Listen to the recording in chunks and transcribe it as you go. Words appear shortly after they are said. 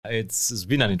It's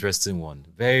been an interesting one.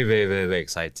 Very, very, very, very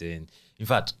exciting. In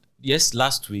fact, yes,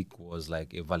 last week was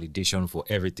like a validation for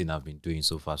everything I've been doing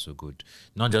so far, so good.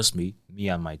 Not just me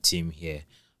and my team here.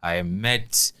 I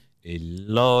met a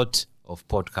lot of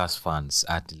podcast fans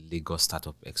at the Lagos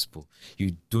Startup Expo.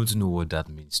 You don't know what that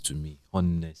means to me,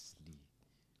 honestly.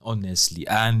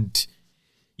 And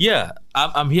yeah,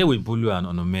 I'm here with Bolu and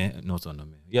Onome, not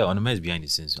Onome. Yeah, Onome is behind the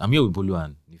scenes. I'm here with Bolu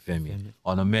and Nifemi.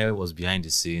 Onome was behind the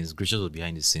scenes. Gracious was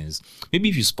behind the scenes. Maybe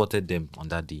if you spotted them on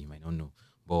that day, you might not know.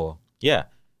 But yeah,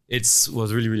 it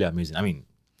was really, really amazing. I mean,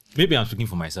 maybe I'm speaking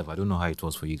for myself. I don't know how it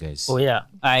was for you guys. Oh yeah,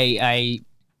 I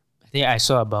think I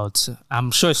saw about.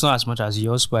 I'm sure it's not as much as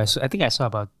yours, but I think I saw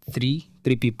about three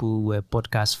people who were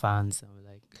podcast fans. And were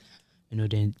like,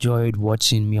 they enjoyed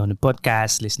watching me on the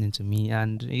podcast, listening to me,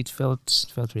 and it felt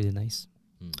really nice.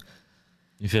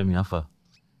 Nifemi, how far?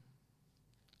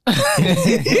 I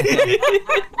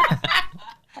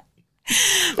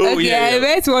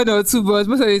met one or two, but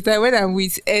most of the time when I'm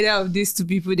with either of these two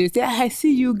people, they say, I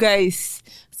see you guys.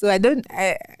 So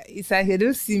it's like they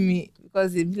don't see me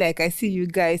because they be like, I see you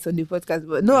guys on the podcast,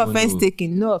 but no offense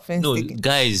taken.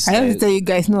 Guys. I have to tell you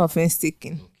guys, no offense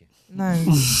taken. Okay.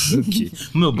 Nice. Okay.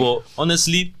 No, but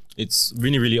honestly, it's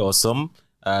really, really awesome.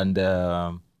 And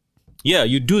yeah,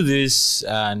 you do this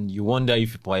and you wonder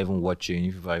if people are even watching,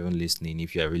 if people are even listening,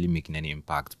 if you are really making any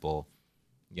impact. But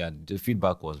yeah, the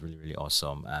feedback was really, really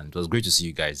awesome. And it was great to see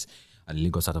you guys at the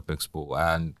Lagos Startup Expo.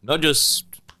 And not just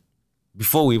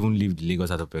before we even leave the Lagos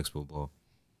Startup Expo, but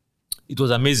it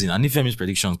was amazing. And Ifemi's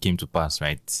prediction came to pass,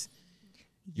 right?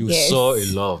 You saw a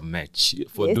lot of merch.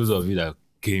 For those of you that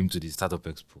came to the Startup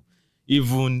Expo.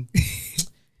 Even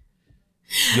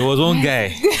there was one guy.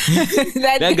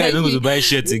 that guy is not going to buy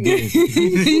shirts again.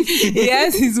 He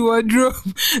has his wardrobe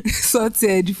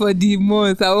sorted for the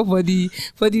month or for the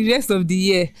rest of the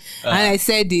year. And I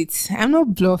said it. I'm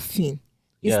not bluffing.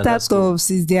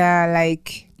 Startups is there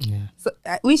like so,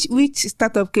 which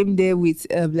startup came there with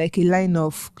like a line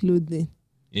of clothing?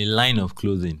 A line of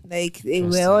clothing. Like they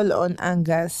were all on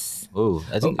hangers. Oh,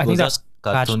 I think that's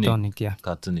Cartonic.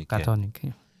 Cartonic,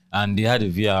 yeah. And they had a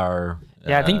VR.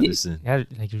 I think they had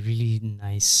like really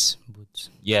nice boots.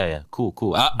 Yeah,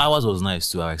 cool. Ours was nice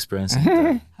too. Our experience.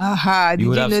 You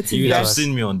would have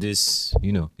seen me on this,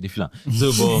 the film.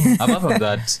 So, but apart from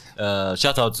that,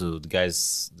 shout out to the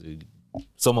guys,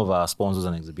 some of our sponsors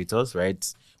and exhibitors,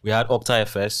 right? We had Opta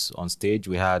FS on stage.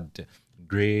 We had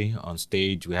Grey on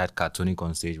stage. We had Cartonic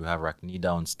on stage. We have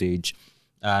Raknida on stage.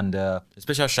 And a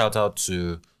special shout out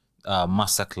to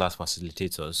masterclass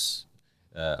facilitators,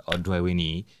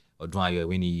 Odun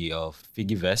Ayewini of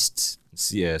Piggyvest,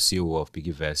 CEO of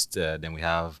Piggyvest. Then we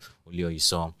have Olio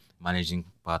Isom, managing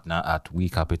partner at We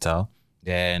Capital.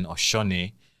 Then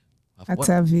Oshone.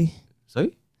 Atavi.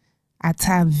 Sorry?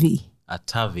 Atavi.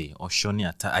 Oshone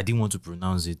Atavi. I didn't want to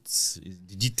pronounce it.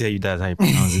 Did he tell you that's how he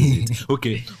pronounces it?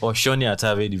 Okay. Oshone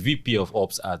Atavi, the VP of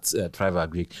Ops at Thrive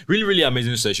Agri. Really, really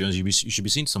amazing sessions. You should be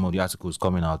seeing some of the articles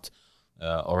coming out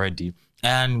already.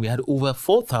 And we had over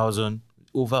 4,000,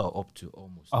 up to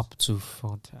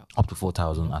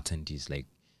 4,000 attendees. Like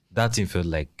that thing felt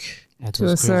like it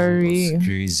was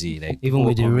crazy. Like even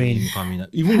with the rain.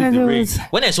 Even with the rain.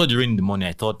 When I saw the rain in the morning,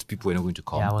 I thought people were not going to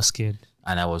come. Yeah, I was scared.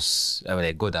 And I was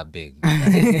like, God, that big.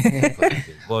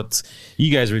 But you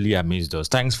guys really amazed us.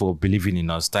 Thanks for believing in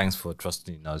us. Thanks for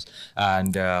trusting in us.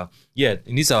 And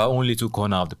in this our only little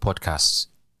corner of the podcast.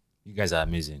 You guys are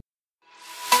amazing.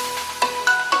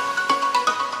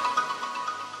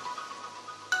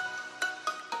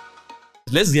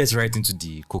 Let's get right into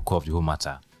the cocoa of the whole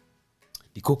matter.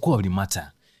 The cocoa of the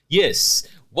matter. Yes.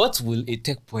 What will a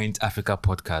Tech Point Africa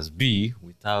podcast be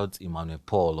without Emmanuel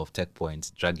Paul of Tech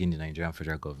Point dragging the Nigerian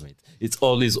federal government? It's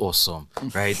always awesome,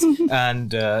 right?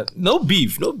 And no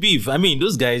beef. I mean,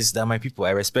 those guys, they're my people.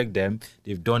 I respect them.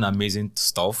 They've done amazing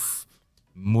stuff.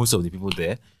 Most of the people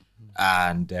there.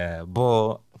 And,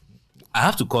 but I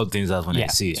have to call things out when I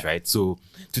say it, right? So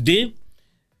today,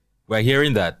 we're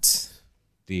hearing that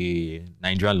the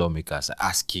Nigerian lawmakers are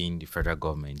asking the federal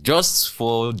government just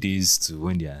 4 days to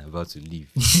when they are about to leave.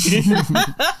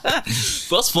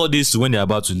 First 4 days to when they're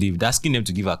about to leave, they're asking them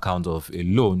to give account of a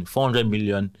loan, 400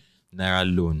 million naira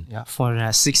loan. Yeah,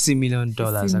 $460 million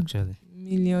actually.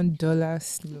 $million loan.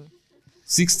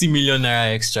 60 million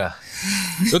naira extra.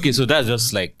 Okay, so that's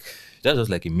just like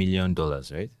 $1 million,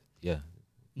 right? Yeah.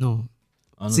 No.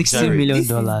 $60 million.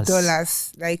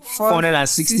 Dollars, like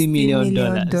 $460 million.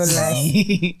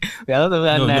 We are not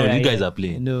over No, you guys are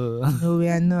playing. No, we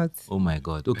are not. Oh my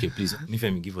God. Okay, please,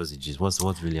 Nifemi, give us the gist. What's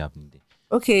really happening there?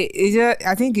 Okay,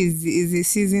 I think it's a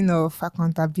season of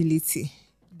accountability.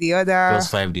 The other just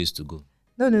 5 days to go.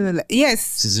 No. Like, yes.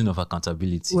 Season of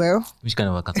accountability. Well, which kind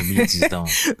of accountability is that one?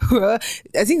 well,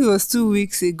 I think it was 2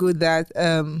 weeks ago that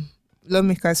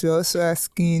lawmakers were also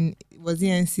asking, was the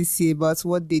NCC, about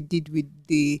what they did with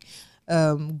the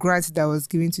grant that was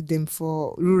given to them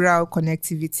for rural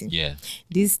connectivity. Yeah.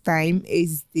 This time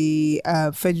is the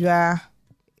Federal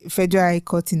High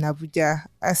Court in Abuja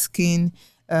asking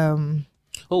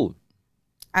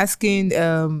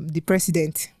the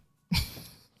president.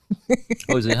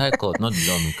 It's a high court, not the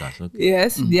lawmakers. Okay.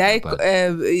 Yes, the high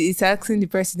it's asking the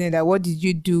president that what did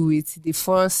you do with the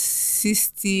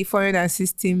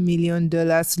 $460 million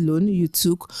loan you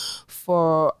took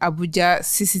for Abuja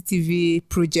CCTV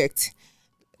project?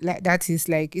 Like that is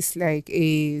like, it's like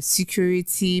a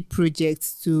security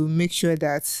project to make sure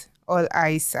that all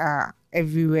eyes are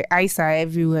everywhere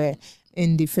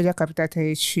in the Federal Capital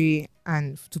Territory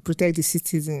and to protect the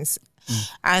citizens.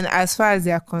 And as far as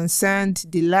they are concerned,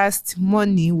 the last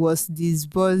money was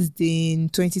disbursed in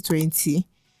 2020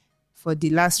 for the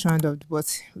last round of,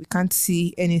 but we can't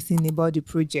see anything about the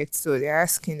project. So they're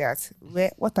asking that,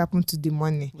 what happened to the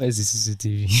money? Where's the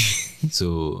CCTV?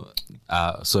 So,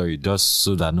 sorry, just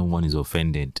so that no one is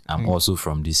offended, I'm also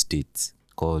from this state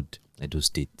called Edo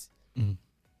State.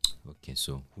 Okay,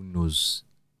 so who knows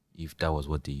if that was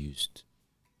what they used?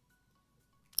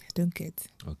 I don't get.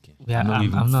 Okay. Yeah,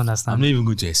 I'm not understanding. I'm not even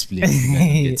going to explain. I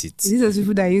get it. These are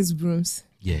people that use brooms.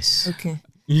 Yes. Okay.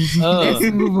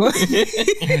 Oh.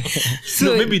 So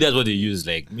no, maybe that's what they use.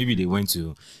 Like maybe they went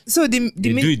to. So they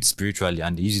do it spiritually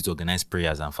and they use it to organize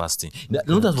prayers and fasting. That's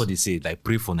what they say. Like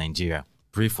pray for Nigeria,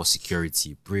 pray for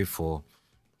security, pray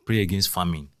against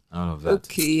famine, and all of that.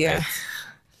 Okay, yeah. Right?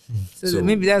 So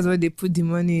maybe that's what they put the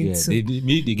money into. They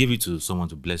gave it to someone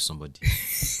to bless somebody.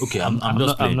 Okay, I'm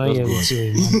just playing. I'm not here with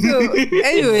you, man. So,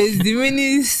 anyways, the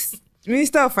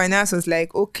Minister of Finance was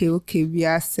like, okay, we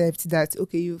accept that.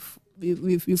 Okay, you've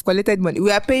collected money. We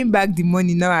are paying back the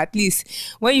money now. At least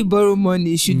when you borrow money,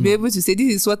 you should be able to say,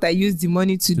 this is what I used the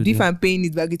money to do. If I'm paying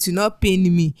it back, it's not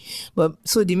paying me. But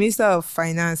so the Minister of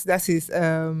Finance, that is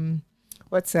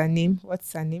what's her name?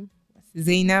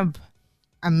 Zainab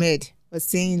Ahmed was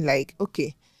saying like,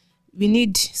 okay, we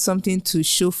need something to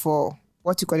show for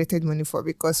what you collected money for,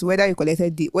 because whether you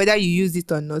used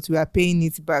it or not, we are paying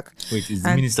it back. Wait, is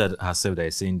the minister herself that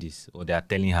is saying this, or they are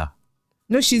telling her?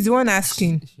 No, she's the one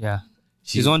asking. Yeah,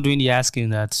 she's the one doing the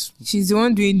asking. She's the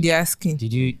one doing the asking.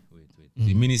 Did you? Wait.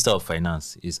 The Minister of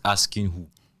Finance is asking who?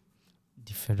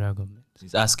 The federal government.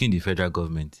 He's asking the federal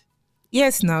government.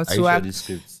 Yes, now. Are you sure this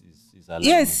script is aligned?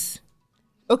 Yes.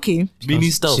 Okay.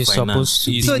 Minister of Finance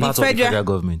is part of the federal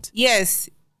government. Yes.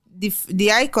 The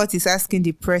High Court is asking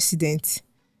the president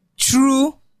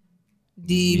through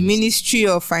the Ministry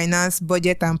of Finance,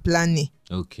 Budget and Planning.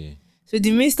 Okay. So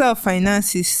the Minister of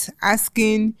Finance is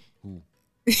asking who?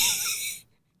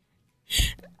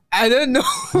 I don't know.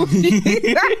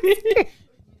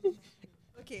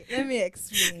 Okay, let me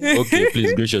explain. Okay,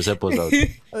 please, Gracious, help us out.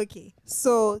 Okay,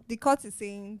 so the court is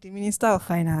saying the Minister of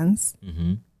Finance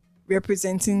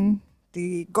representing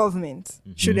the government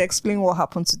should explain what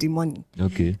happened to the money.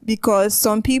 Okay. Because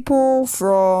some people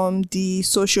from the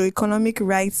Socio-Economic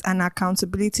Rights and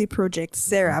Accountability Project,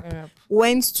 SERAP,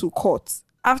 went to court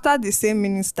after the same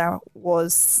minister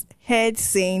was heard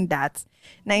saying that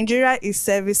Nigeria is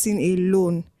servicing a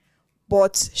loan,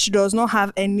 but she does not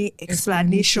have any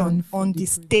explanation on the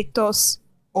status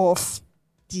of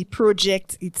the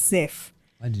project itself.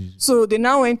 So they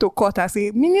now went to court and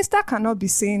say, minister cannot be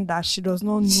saying that she does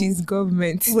not know she's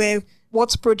government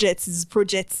what project is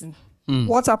projecting.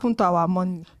 What happened to our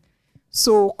money?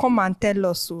 So come and tell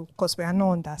us, so because we are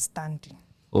not understanding.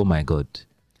 Oh my God.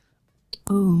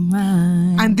 Oh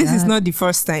my. And this is not the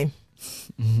first time.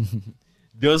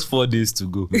 Just 4 days to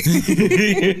go.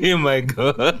 Oh my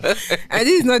God. And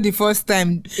this is not the first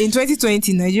time. In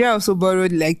 2020, Nigeria also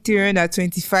borrowed like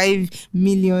 $325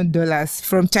 million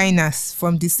from China,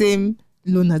 from the same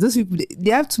loaner. Those people, they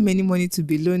have too many money to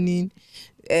be loaning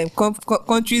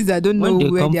countries that don't know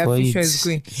where their future is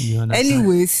going.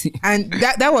 Anyways, and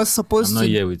that was supposed I'm not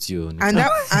here with you. And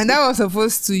that was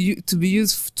supposed to be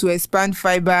used to expand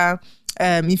fiber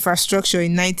infrastructure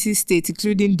in 90 states,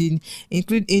 including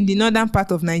in the northern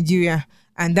part of Nigeria,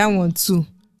 and that one too,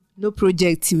 no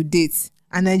project till date,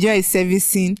 and Nigeria is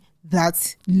servicing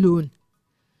that loan.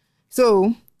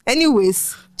 So,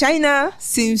 anyways, China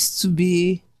seems to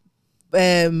be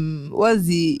they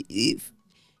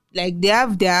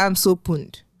have their arms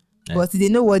opened, but they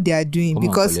know what they are doing.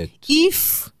 Because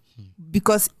if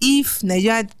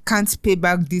Nigeria can't pay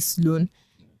back this loan,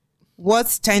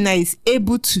 what China is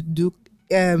able to do,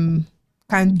 can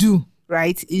do,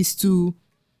 right, is to,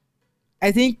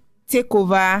 I think, take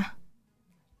over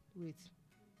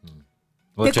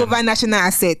Take over national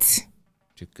assets.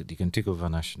 They can take over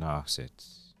national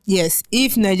assets. Yes,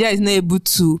 if Nigeria is not able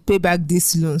to pay back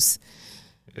these loans.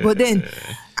 But then,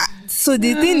 so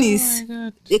the thing is,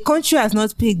 the country has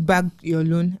not paid back your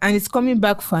loan and it's coming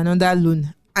back for another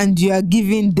loan and you are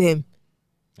giving them.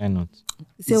 Why not?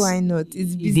 Say why not?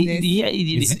 It's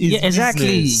business.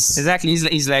 Exactly. It's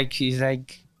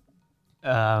like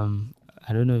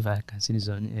I don't know if I can say this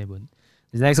on air, but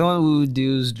it's like someone who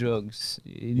deals drugs.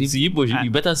 You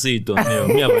better say it on air.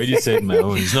 Me, I've already said my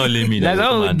own. It's not me. Like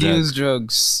someone who deals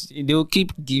drugs. They'll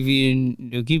keep giving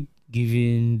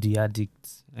the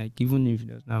addicts. Like even if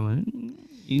there's no one,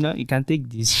 you can take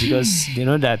this because they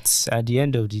know that at the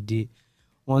end of the day,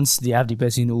 once they have the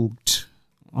person hooked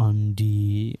on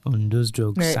those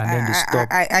drugs and then they stop,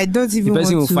 I don't even the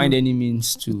person want will find any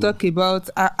means to talk about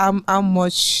how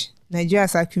much Nigeria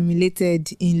has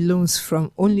accumulated in loans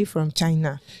only from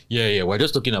China. Yeah. We're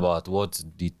just talking about what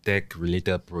the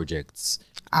tech-related projects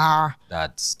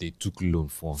that they took loan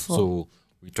for. So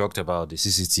we talked about the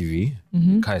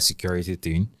CCTV, car security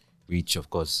thing, which of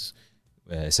course,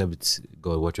 except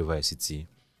God watch over a city.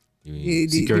 The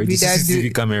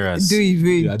CCTV cameras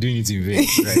are doing it in vain,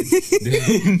 right?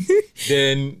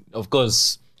 then of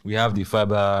course we have the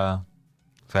fiber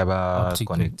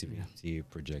connectivity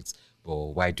projects. But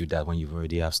why do that when you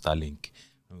already have Starlink?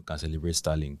 We can celebrate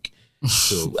Starlink.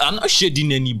 So I'm not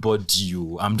shading anybody.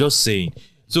 I'm just saying.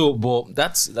 So, but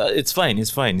it's fine.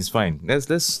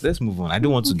 Let's move on. I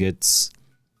don't want to get.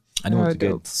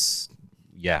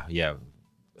 Yeah.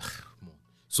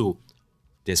 So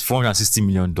there's $460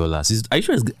 million. Are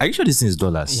you sure this thing is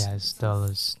dollars? Yeah, it's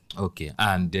dollars. Okay,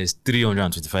 and there's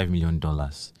 $325 million,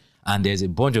 and there's a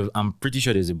bunch of. I'm pretty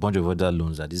sure there's a bunch of other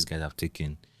loans that these guys have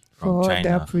taken from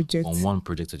China on one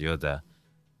project or the other.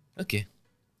 Okay,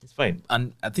 it's fine.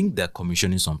 And I think they're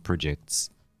commissioning some projects,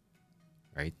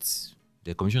 right?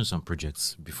 They're commissioning some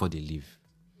projects before they leave.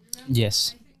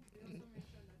 Yes.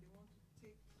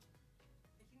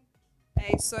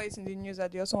 I saw it in the news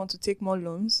that they also want to take more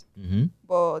loans, Mm-hmm.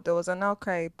 but there was an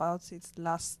outcry about it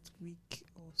last week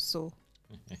or so.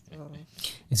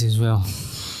 It is well.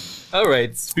 All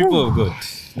right, people of God,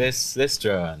 let's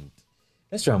try and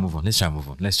move on.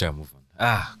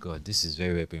 Ah, God, this is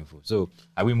very, very painful. So,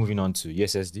 are we moving on to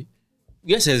USSD?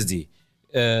 USSD.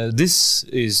 This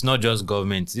is not just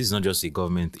government. This is not just a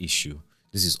government issue.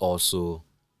 This is also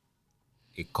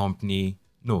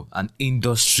an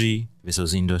industry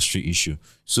versus industry issue.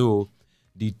 So,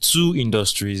 the two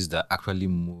industries that actually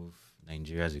move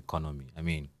Nigeria's economy. I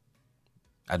mean,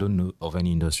 I don't know of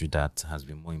any industry that has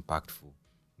been more impactful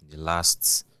in the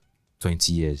last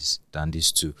 20 years than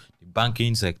these two. The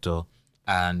banking sector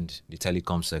and the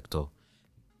telecom sector,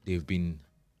 they've been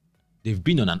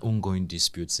on an ongoing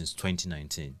dispute since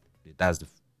 2019. That's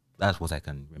what I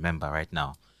can remember right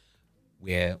now,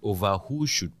 where over who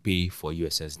should pay for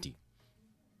USSD.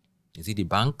 Is it the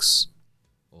banks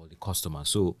or the customer?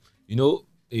 So,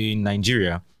 in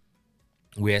Nigeria,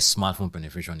 where smartphone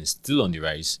penetration is still on the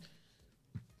rise,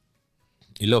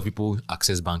 a lot of people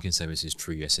access banking services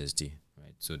through USSD.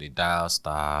 So they dial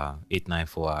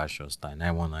 *894# or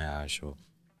 *919# or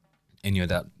any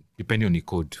other, depending on the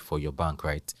code for your bank,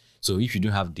 right? So if you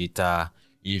don't have data,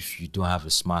 if you don't have a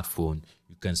smartphone,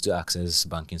 you can still access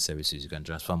banking services. You can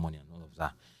transfer money and all of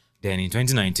that. Then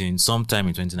sometime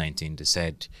in 2019, they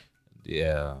said they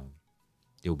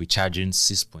will be charging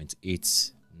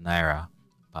 6.8 naira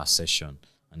per session.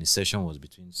 And the session was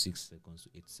between 6 seconds to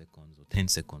 8 seconds or 10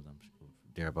 seconds, I'm sure.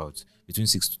 Thereabouts, between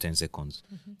 6 to 10 seconds.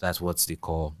 Mm-hmm. That's what they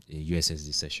call a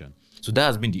USSD session. So that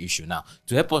has been the issue. Now,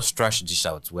 to help us trash this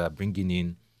out, we are bringing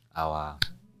in should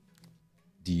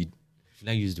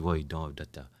I use the word you don't have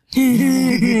data?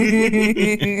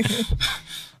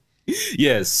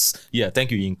 Yes. Yeah,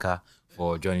 thank you, Yinka,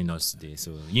 for joining us today.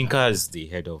 So Yinka is the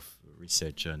head of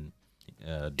research and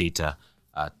data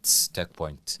at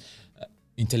TechPoint.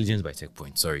 Intelligence by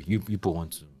TechPoint. Sorry, you people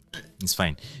want to. It's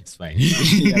fine.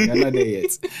 Yeah, we're not there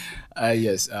yet.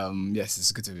 Yes,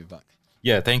 it's good to be back.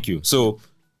 Yeah, thank you. So,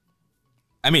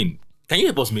 I mean, can you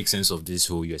help us make sense of this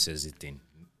whole USSD thing?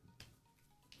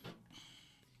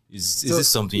 Is this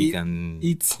something you can?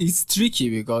 It's tricky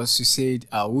because you said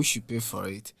who should pay for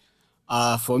it.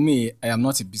 For me, I am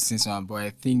not a businessman, but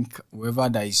I think whoever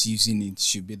that is using it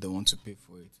should be the one to pay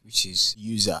for it, which is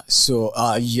user. So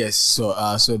yes, so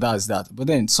that's that. But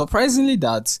then surprisingly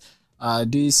that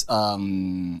this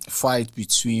fight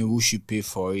between who should pay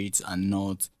for it and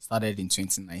not started in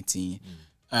 2019.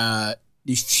 The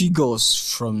figures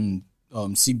from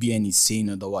CBN is saying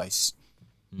otherwise.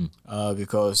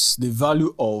 Because the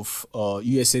value of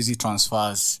USSD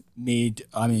transfers made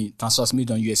on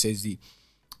USSD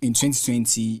in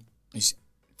 2020 is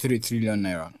 3 trillion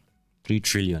naira. 3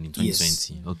 trillion in 2020.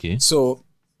 Yes. Okay. So,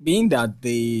 being that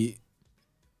the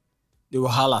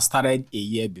wahala started a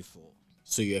year before,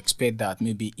 so you expect that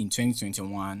maybe in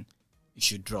 2021 it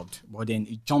should drop, but then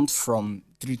it jumped from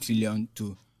 3 trillion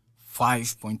to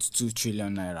 5.2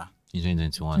 trillion naira in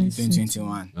 2021. In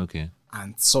 2021. Okay.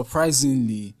 And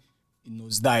surprisingly, it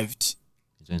nosedived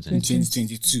in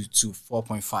 2022 to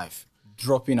 4.5,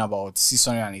 dropping about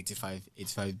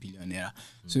 685 billion naira.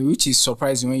 So, which is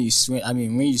surprising when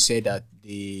you say that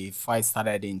the fight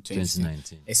started in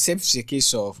 2019, except it's a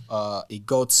case of it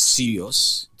got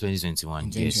serious 2021.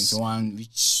 In 2021,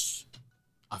 which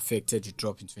affected the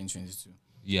drop in 2022.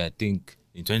 Yeah, I think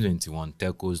in 2021,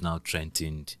 telcos now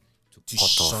threatened to cut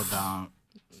shut off down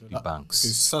the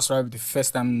banks. That's right. The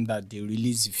first time that they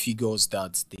released the figures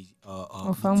that they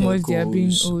of how much they are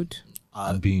being owed.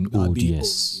 Being owed,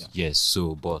 yes. Yes.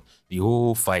 So, but the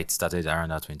whole fight started around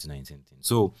that 2019 thing.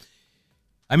 So,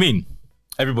 I mean,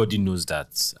 everybody knows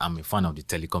that I'm a fan of the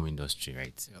telecom industry,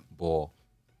 right? Yeah. But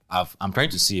I'm trying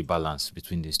to see a balance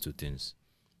between these two things.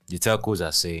 The telcos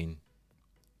are saying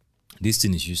this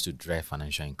thing is used to drive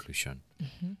financial inclusion.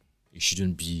 Mm-hmm. It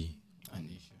shouldn't be an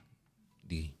issue.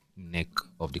 The neck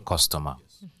of the customer.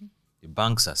 Yes. Mm-hmm. The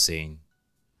banks are saying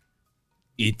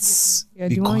it's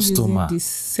the customer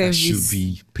that should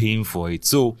be paying for it.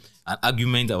 So an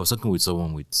argument, I was talking with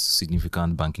someone with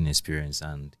significant banking experience,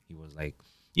 and he was like,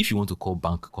 if you want to call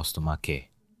bank customer care,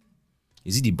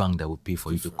 is it the bank that will pay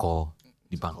for you to call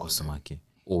the bank customer care,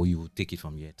 or you will take it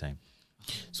from your time?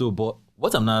 So, but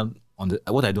what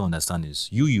I don't understand is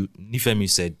you Nifemi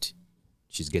said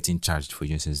she's getting charged for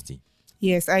USSD.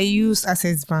 Yes, I use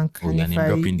Access Bank. Oh, you're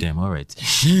dropping them, all right.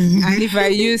 And if I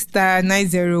use star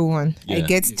 901, I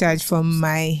get charged from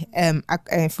my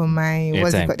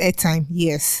what's it called, airtime.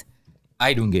 Yes.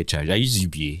 I don't get charged. I use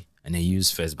UBA and I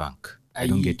use First Bank. I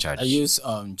don't get charged. I use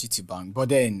GT Bank, but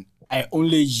then I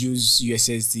only use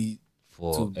USSD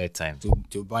for airtime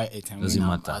to buy airtime. Doesn't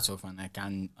matter. Out of, and I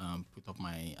can put up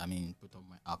my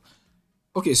app.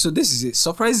 Okay, so this is it.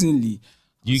 Surprisingly,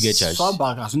 you get charged.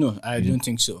 Swapback no, I don't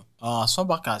think so.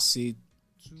 Swapback has said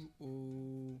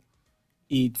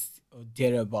 208 or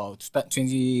thereabout,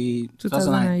 2008,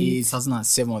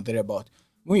 2007 or thereabout.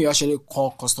 When you actually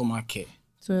call customer care,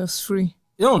 so it's free.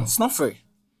 No, it's not free.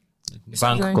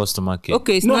 Bank customer care.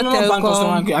 Okay, it's not bank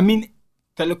customer care. I mean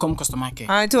telecom customer care.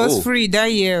 It was free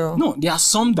that year. No, there are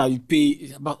some that you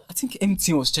pay about. I think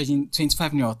MTN was charging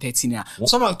 25 naira or 30 naira.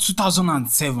 Some like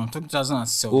 2007.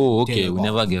 Oh, okay. We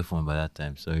never get phone by that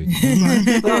time. Sorry.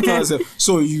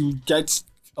 So you get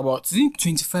about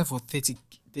 25 or 30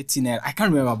 naira. I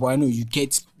can't remember, but I know you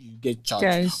get charged.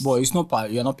 Yes. But it's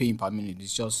not you're not paying per minute.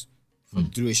 It's just for the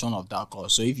duration of that call.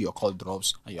 So if your call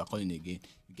drops and you're calling again,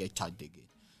 you get charged again.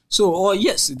 So,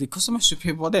 yes, the customers should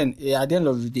pay, but then at the end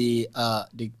of the day,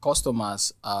 the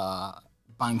customers are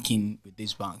banking with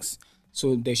these banks.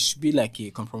 So there should be like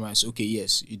a compromise. Okay,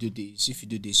 yes, you do this. If you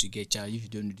do this, you get charged. If you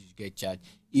don't do this, you get charged.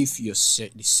 If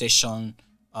the session,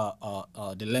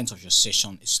 the length of your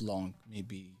session is long,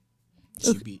 maybe it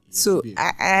should be. So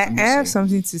I have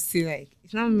something to say. Like,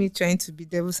 it's not me trying to be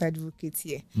devil's advocate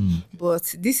here,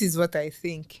 but this is what I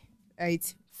think.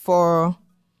 Right, for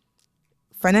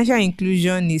financial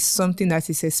inclusion is something that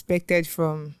is expected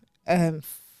from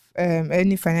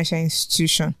any financial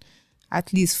institution,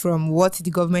 at least from what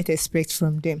the government expects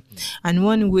from them. And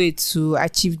one way to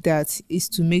achieve that is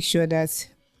to make sure that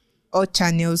all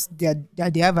channels that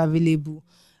they have available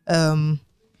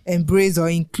embrace or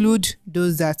include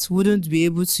those that wouldn't be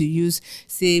able to use,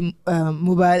 say,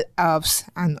 mobile apps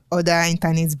and other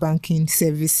internet banking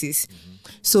services.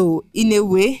 So in a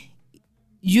way,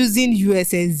 using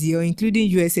USSD or including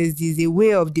USSD is a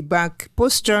way of the bank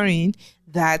posturing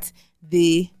that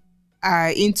they are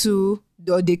into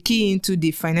or they key into the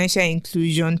financial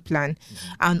inclusion plan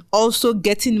and also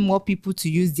getting more people to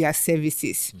use their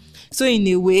services. So in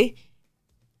a way,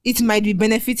 it might be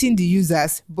benefiting the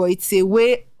users, but it's a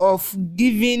way of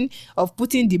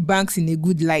putting the banks in a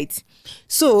good light.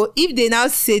 So if they now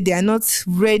say they are not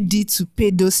ready to pay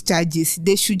those charges,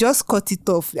 they should just cut it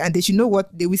off, and they should know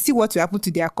what they will see what will happen to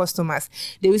their customers.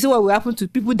 They will see what will happen to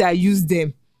people that use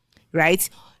them, right?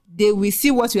 They will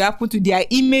see what will happen to their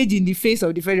image in the face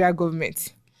of the federal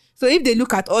government. So if they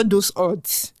look at all those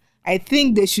odds, I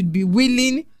think they should be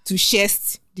willing to share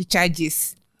the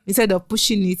charges instead of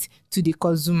pushing it to the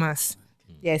consumers.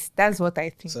 Yes, that's what I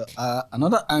think. So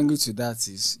another angle to that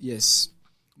is, yes,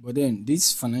 but then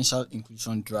this financial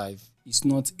inclusion drive is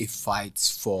not a fight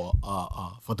for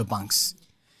the banks.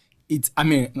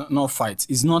 Not fight.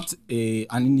 It's not an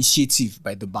initiative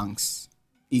by the banks.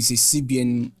 it's a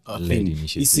CBN thing.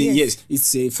 Initiative.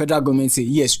 It's a federal government say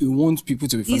yes, we want people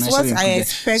to be financially It's what I included.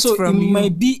 expect so from it you.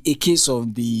 might be a case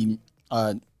of the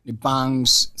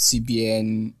banks,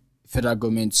 CBN, federal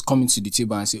government coming to the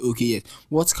table and say, okay, yes,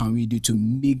 what can we do to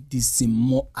make this thing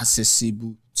more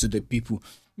accessible to the people?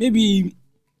 Maybe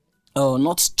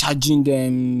not charging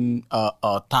them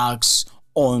tax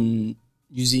on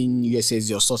using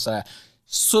USSD or stuff,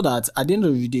 so that at the end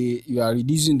of the day, you are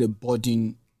reducing the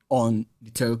burden on the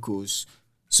telcos,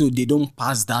 so they don't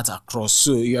pass that across.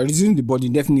 So you are reducing the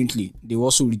burden, definitely. They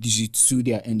also reduce it to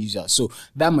their end users. So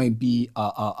that might be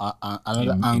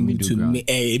another angle to make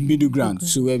a middle ground.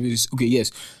 So where it's okay,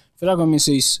 yes, federal government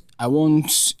says I want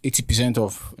 80%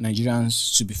 of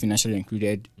Nigerians to be financially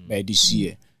included by this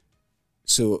year.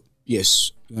 So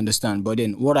yes, you understand. But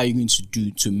then, what are you going to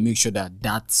do to make sure that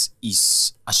that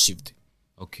is achieved?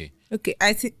 Okay.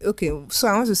 I think. Okay, so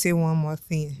I want to say one more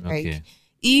thing. Okay. Like,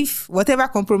 if whatever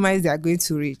compromise they are going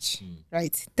to reach,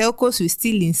 right, telcos will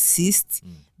still insist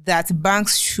that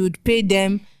banks should pay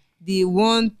them the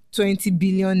 120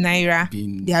 billion naira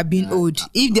they are being owed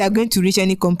if they are going to reach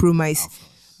any compromise.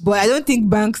 But I don't think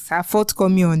banks are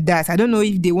forthcoming on that. I don't know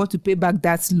if they want to pay back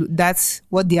that's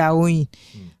what they are owing.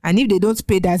 And if they don't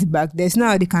pay that back, there's no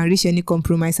how they can reach any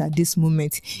compromise at this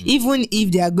moment. Even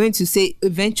if they are going to say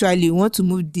eventually want to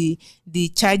move the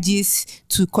charges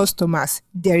to customers,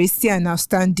 there is still an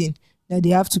outstanding that they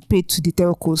have to pay to the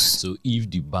telcos. So if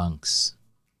the banks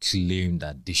claim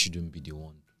that they shouldn't be the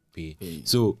one pay.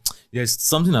 So there's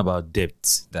something about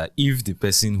debt that if the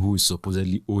person who is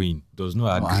supposedly owing does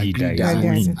not agree that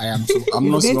he's owing,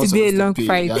 I'm not going to be a long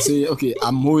fight. I say, okay,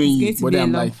 I'm owing you, but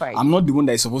I'm like, fight. I'm not the one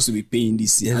that is supposed to be paying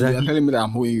this. Exactly. You're telling me that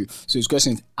I'm owing you. So his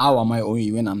question is, how am I owing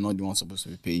you when I'm not the one supposed to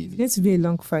be paying? It's going to be a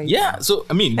long fight. yeah. So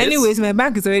I mean, Anyways, my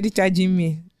bank is already charging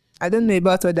me. I don't know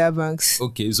about other banks.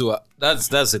 okay, so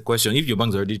that's a question. If your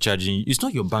bank's already charging you, it's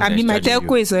not your bank. I mean, my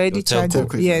telco is already charging.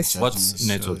 Yes. What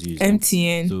network do you use?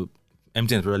 MTN. So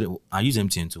MTN probably. I use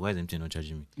MTN too. Why is MTN not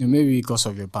charging me? Maybe because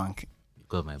of your bank.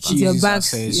 Because of my bank. It's your Jesus bank.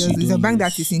 says It's you your don't bank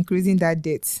use- that is increasing that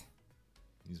debt.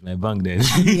 It's my bank then.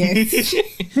 Yes.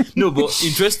 No, but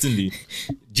interestingly,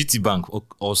 GT Bank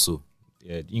also.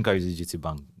 Yeah, Inca uses GT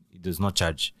Bank. It does not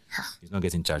charge. It's not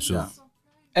getting charged. So. Yeah.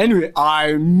 Anyway,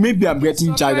 I'm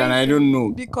getting charged and I don't know.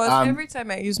 Because every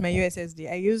time I use my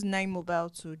USSD, I use 9 Mobile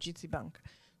to GT Bank.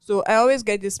 So I always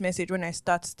get this message when I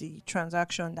start the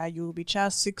transaction that you will be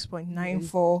charged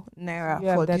 6.94 naira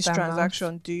Yeah, for that this amount.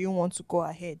 transaction. Do you want to go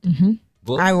ahead?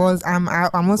 But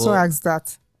I'm also But- asked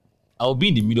that. I'll be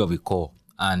in the middle of a call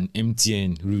and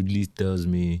MTN rudely tells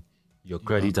me your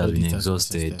credit has been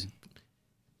exhausted.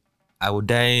 I will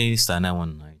die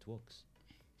 *919. It works.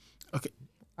 Okay.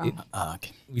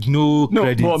 Okay. With no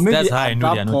credit. but maybe That's how I at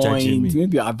know they are that not charging point, me.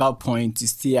 maybe at that point, you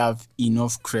still have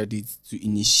enough credit to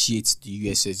initiate the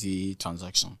USSD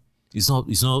transaction. It's not.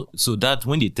 So that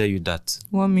when they tell you that,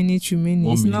 1 minute remaining.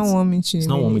 1 It's minute. not 1 minute remaining. It's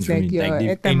not 1 minute It's like remaining. your Like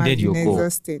they've airtime has ended your been call.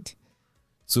 exhausted.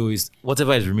 so it's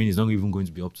whatever is remaining is not even going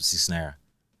to be up to 6 naira.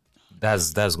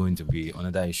 That's going to be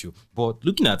another issue. But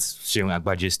looking at Seun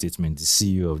Agbaje's statement, the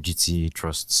CEO of GT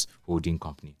Trusts Holding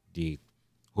Company, the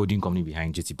holding company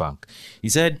behind GT Bank, he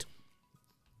said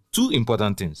 2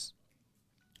 important things: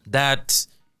 that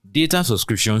data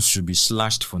subscriptions should be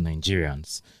slashed for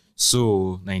Nigerians,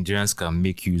 so Nigerians can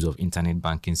make use of internet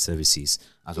banking services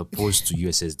as opposed to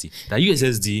USSD. That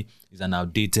USSD is an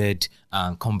outdated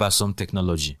and cumbersome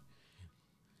technology.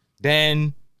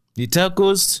 Then the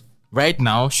telcos right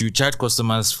now should charge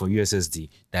customers for USSD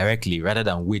directly rather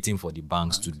than waiting for the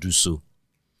banks to do so.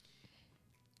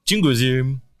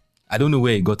 Chingozie, I don't know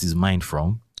where he got his mind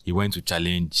from. He went to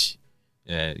challenge,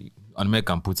 on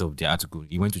American put up the article,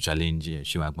 he went to challenge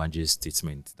Seun Agbaje's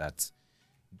statement that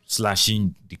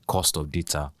slashing the cost of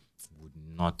data would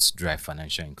not drive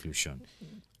financial inclusion.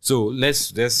 So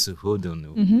let's hold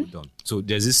on. So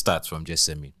there's this stat from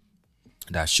GSME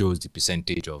that shows the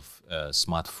percentage of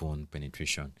smartphone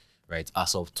penetration, right?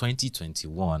 As of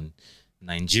 2021,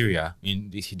 Nigeria, they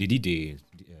did the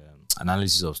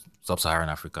analysis of sub-Saharan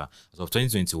Africa. As of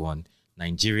 2021,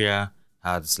 Nigeria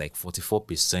has like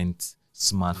 44%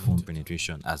 smartphone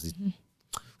penetration, as the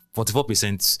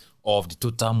 44% of the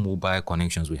total mobile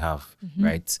connections we have,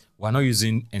 right? We're not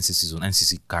using NCC zone.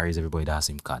 NCC carries everybody that has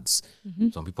SIM cards.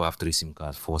 Some people have 3 SIM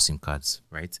cards, 4 SIM cards,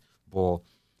 right? But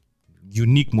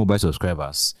unique mobile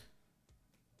subscribers,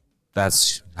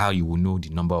 that's how you will know the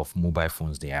number of mobile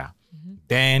phones there are.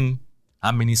 Then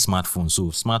how many smartphones? So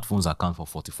smartphones account for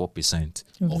 44%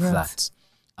 of that.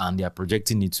 And they are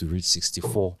projecting it to reach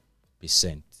 64%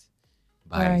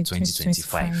 by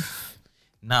 2025.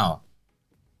 Now,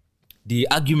 the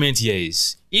argument here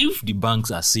is if the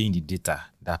banks are saying the data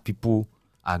that people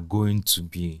are going to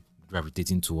be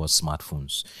gravitating towards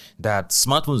smartphones. That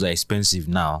smartphones are expensive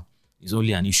now is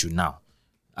only an issue now.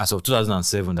 As of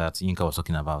 2007 that Yinka was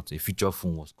talking about, a feature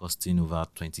phone was costing over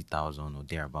 20,000 or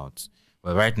thereabouts.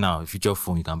 But right now, a feature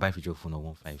phone, you can buy a feature phone of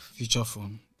 1.5. Feature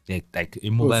phone. Like a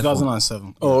mobile 2007.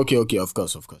 phone. Oh, okay, of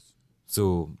course.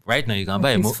 So right now you can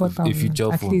buy a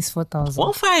feature phone. At least 4,000.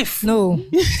 1.5. No,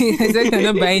 I said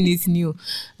you're not buying it new.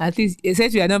 At least you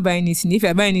said you are not buying it new. If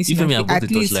you're buying it Even new, me, I bought at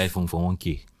a least touchlight phone for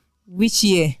 1K. which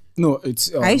year? No,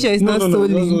 it's. Are you sure it's not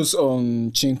stolen? Those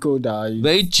Chinko that.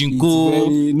 Very chinko.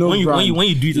 Very, no when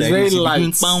you do it it's like very this, light.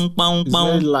 it's very It's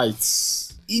very light.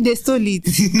 They stole it.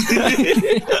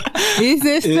 It's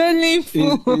a stolen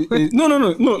phone.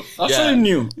 No. Actually Yeah.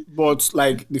 new, but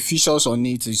like the features on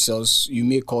it is just you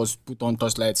make calls, put on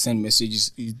touchlight, send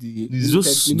messages. It's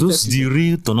those the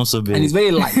real Tonosobe. and it's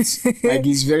very light. Like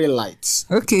it's very light.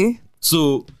 Okay.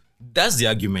 So that's the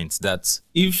argument that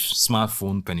if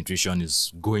smartphone penetration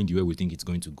is going the way we think it's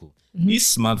going to go,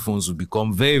 these smartphones will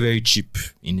become very, very cheap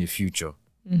in the future.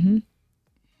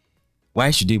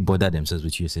 Why should they bother themselves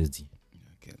with USSD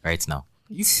right now?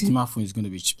 If smartphone is going to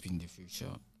be cheap in the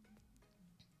future,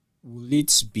 will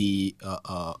it be?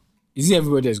 Is it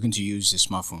everybody that's going to use a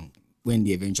smartphone when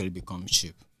they eventually become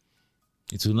cheap?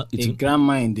 It will not. A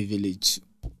grandma in the village,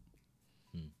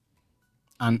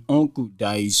 an uncle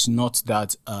that is not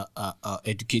that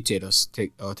educated or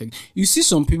tech. You see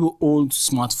some people old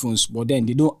smartphones, but then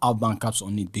they don't have bank apps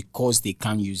on it because they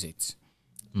can't use it.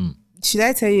 Should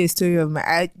I tell you a story of my?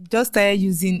 I just started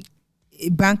using a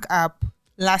bank app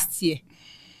last year.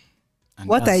 And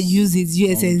What I use is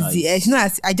USSD. nice. You know,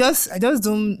 I just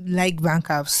don't like bank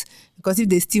apps because if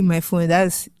they steal my phone,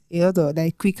 that's a lot of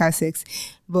like quick access.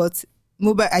 But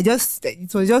mobile,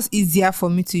 it was just easier for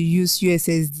me to use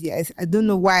USSD. I don't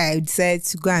know why I decided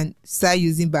to go and start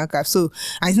using bank apps. So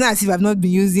and it's not as if I've not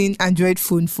been using Android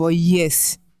phone for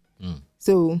years.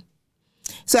 So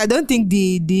I don't think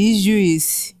the issue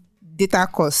is data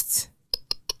cost.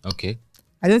 Okay.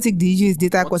 I don't think the issue is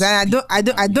data cost, and I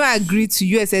don't agree to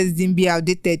USSD being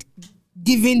outdated,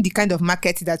 given the kind of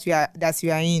market that we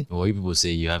are in. Well, you people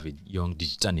say you have a young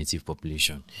digital native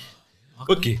population.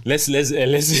 Okay, let's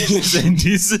end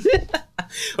this.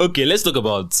 Okay, let's talk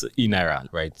about eNaira.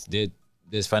 Right,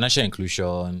 there's financial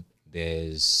inclusion,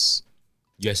 there's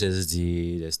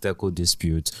USSD, there's telco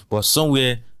dispute, but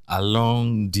somewhere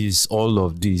along all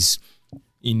of this,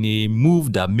 in a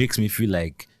move that makes me feel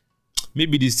like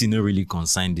maybe this thing don't really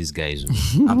concern these guys.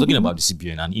 I'm talking about the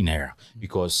CBN and eNaira,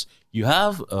 because you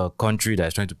have a country that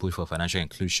is trying to push for financial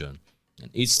inclusion, and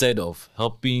instead of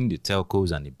helping the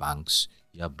telcos and the banks,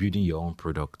 you are building your own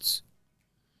products.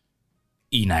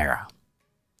 eNaira.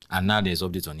 And now there's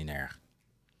update on eNaira.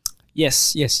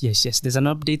 Yes. There's an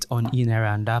update on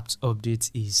eNaira, and that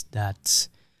update is that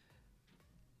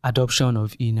adoption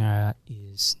of eNaira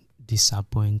is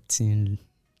disappointingly.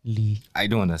 I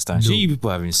don't understand. So you people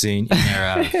have been saying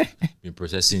eNaira have been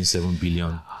processing 7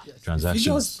 billion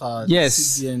transactions.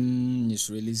 Yes. CBN is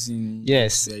releasing.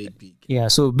 Yes. Very big. Yeah,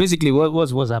 so basically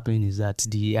what's happening is that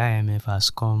the IMF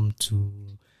has come to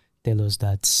tell us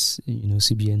that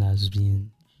CBN has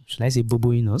been, should I say,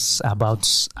 boboing us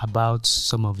about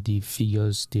some of the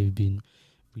figures they've been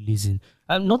releasing.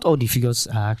 Not all the figures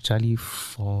are actually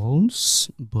false,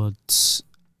 but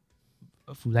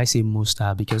would I say most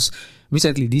are, because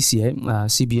recently this year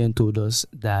CBN told us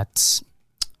that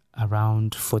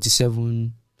around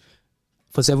 $47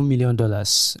 million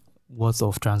worth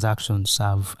of transactions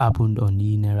have happened on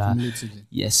eNaira.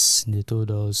 Yes, they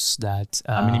told us that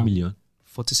How many million?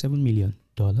 $47 million.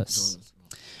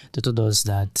 They told us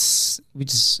that,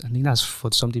 which is, I think that's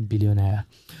for something billion naira,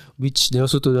 which they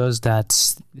also told us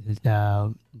that there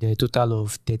are a total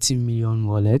of 13 million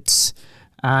wallets,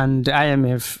 and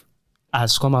IMF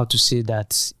has come out to say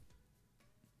that,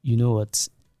 you know what,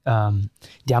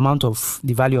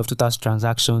 the value of total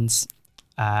transactions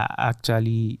are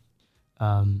actually,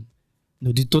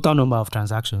 the total number of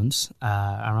transactions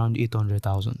are around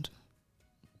 800,000.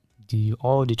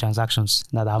 All the transactions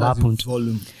that have happened.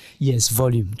 Volume. Yes,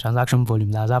 transaction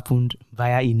volume that has happened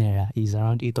via eNaira is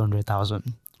around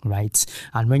 800,000, right?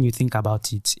 And when you think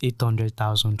about it,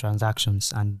 800,000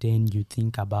 transactions, and then you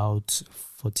think about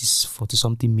 40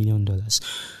 something million dollars,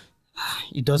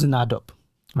 it doesn't add up,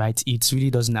 right? It really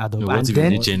doesn't add up. No, and what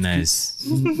then if nice?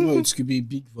 No, it could be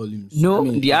big volumes. no, I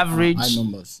mean, the average high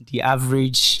numbers.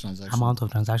 amount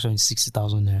of transaction is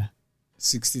 60,000 naira.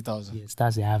 60,000. Yes,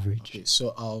 that's the average. Okay, so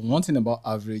one thing about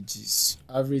average is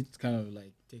average kind of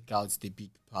like take out the big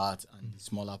part and the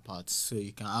smaller parts. So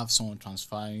you can have someone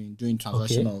doing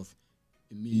transaction of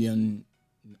 1 million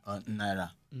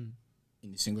naira.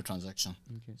 in a single transaction.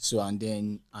 Okay. So and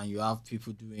you have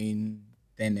people doing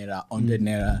 10 naira, 100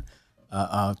 naira,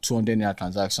 200 naira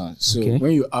transactions. So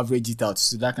when you average it out,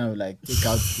 so that kind of like take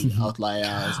out the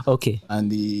outliers. Okay. And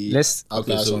the let's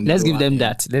give them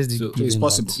that. It's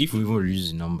possible. If we even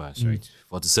reduce the numbers, right?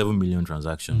 47 million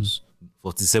transactions,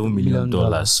 $47 million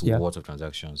worth of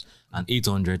transactions, and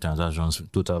 800 transactions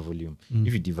total volume.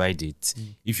 If you divide it,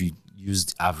 if you use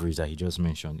the average that he just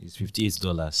mentioned, it's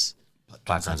 $58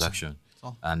 per transaction.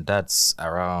 And that's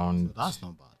around. So that's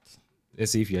not bad.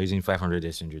 Let's say if you're using 500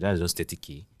 exchange, that's just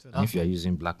 30K. And if you're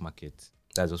using black market,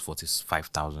 that's just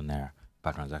 45,000 naira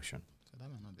per transaction. So that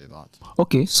might not be bad.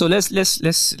 Okay, so let's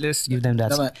give them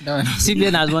that.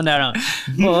 CBN has won that round,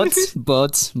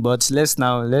 but let's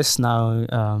now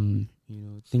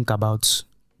think about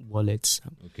wallets.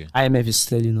 Okay. IMF is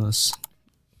telling us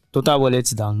total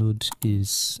wallets download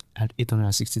is at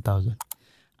 860,000,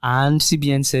 and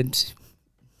CBN said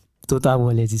total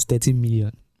wallet is 30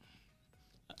 million.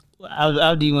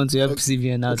 How do you want to help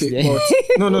CBN out there?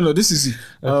 No. This is it.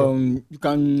 You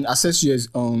can access US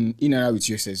eNaira with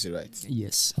USSD, right?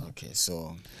 Yes. Okay,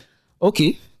 so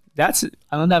that's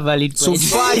another valid point. So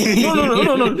far,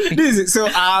 no. This is so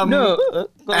go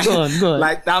on.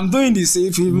 Like I'm doing this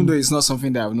even though it's not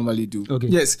something that I would normally do. Okay.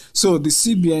 Yes. So the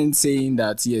CBN saying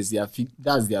that yes,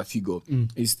 that's their figure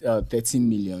is 13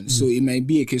 million. So it might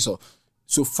be a case of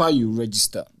so far you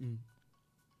register.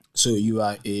 So you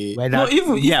are whether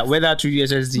through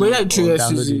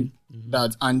USSD,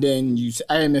 that, and then you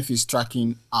IMF is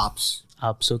tracking apps,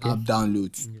 okay, app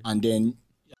downloads, and then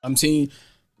I'm saying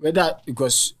whether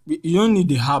because you don't need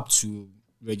the app to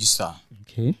register.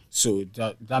 Okay. So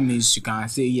that means you can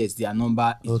say yes, their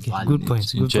number is valid. Good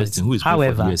point. Interesting. Who is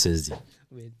paying for the USSD?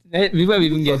 Before we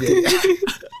even get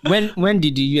there, when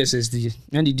did the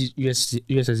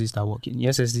USSD start working?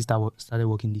 USSD started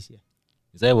working this year.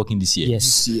 Is that working this year? Yes.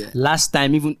 This year. Last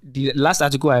time, even the last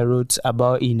article I wrote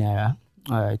about eNaira,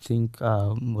 I think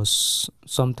was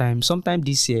sometime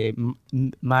this year,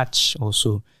 March or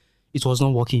so. It was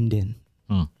not working then,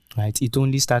 right? It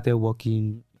only started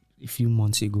working a few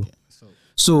months ago. Yeah,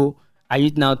 so are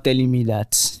you now telling me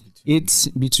that it's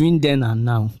between then and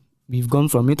now, we've gone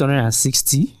from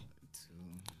 860,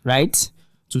 right,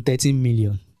 to 13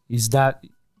 million? Is that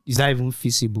even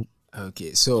feasible?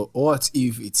 Okay, so what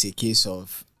if it's a case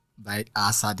of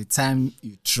as at the time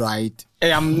you tried?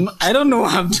 I don't know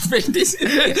how to make this.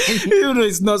 Even though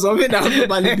it's not something that I'm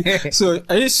normally do. So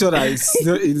are you sure that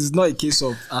it's not a case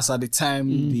of as at the time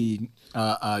you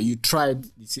tried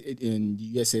in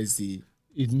the USSD?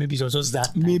 Maybe it was just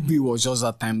that time. Maybe it was just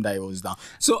that time that it was down.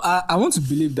 So I want to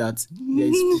believe that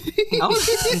it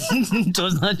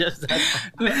was not just that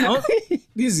time.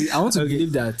 I want to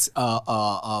believe that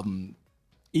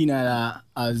eNaira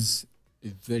has a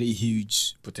very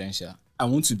huge potential. I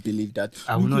want to believe that.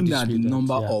 Looking at the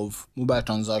number of mobile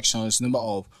transactions, number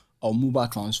of mobile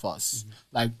transfers.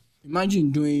 Like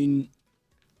imagine doing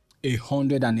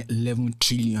 111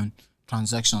 trillion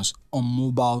transactions on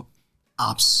mobile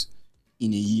apps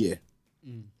in a year.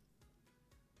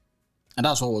 And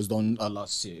that's what was done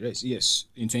last year. Yes,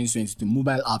 in 2020, the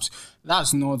mobile apps.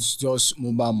 That's not just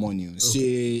mobile money. Okay.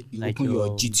 Say you like open your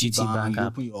GT Bank, you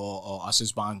open your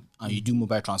Access Bank, and you do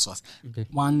mobile transfers. Okay.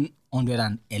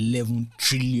 111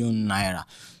 trillion naira.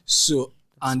 So,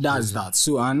 and that's that.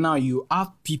 So, and now you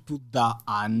have people that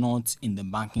are not in the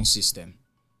banking system.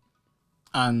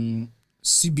 And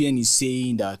CBN is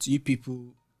saying that you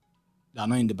people that are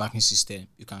not in the banking system,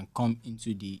 you can come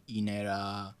into the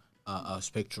eNaira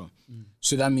spectrum.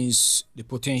 So that means the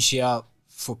potential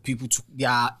for people there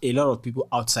are a lot of people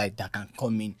outside that can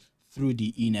come in through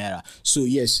the eNaira. So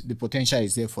yes, the potential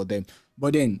is there for them.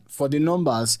 But then for the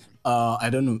numbers, I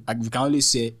don't know. We can only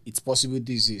say it's possible.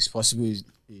 This is possible.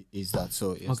 Is that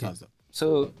so? Yes, okay. That's that.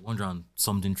 So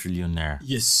 100-something trillion naira.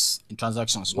 Yes, in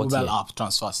transactions, What mobile year? app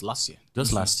transfers last year.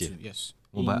 Just last year. Yes,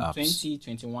 Mobile in apps.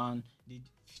 2021 did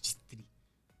 53.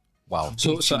 Wow.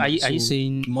 So are you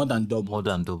saying more than double? More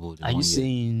than double. Are you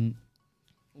saying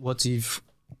what if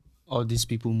all these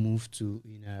people move to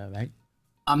eNaira, right?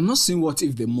 I'm not saying what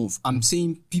if they move. I'm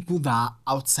saying people that are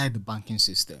outside the banking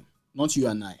system, not you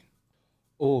and I.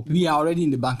 Oh, we are already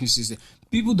in the banking system.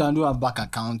 People that don't have bank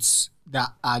accounts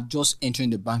that are just entering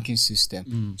the banking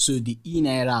system. So the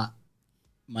eNaira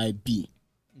might be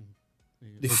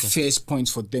the first point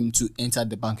for them to enter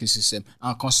the banking system.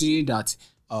 And considering that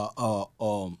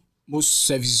most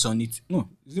services on it,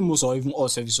 most or even all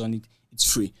services on it,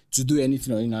 it's free. To do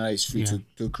anything on eNaira is free.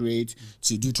 To create,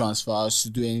 to do transfers, to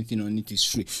do anything on it is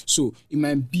free. So it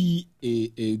might be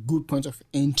a good point of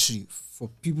entry for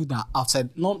people that are outside,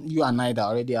 not you and I that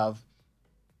already have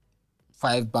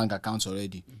 5 bank accounts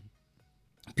already.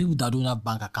 People that don't have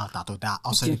bank account at all, that are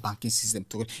outside the banking system,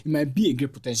 it might be a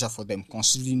great potential for them,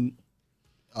 considering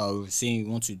saying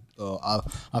we want to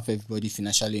have everybody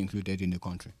financially included in the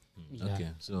country. Okay,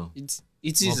 so it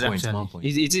is actually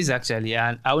it is actually,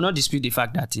 and I will not dispute the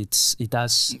fact that it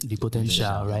has the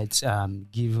potential, right?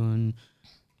 Given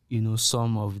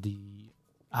some of the,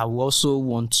 I will also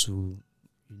want to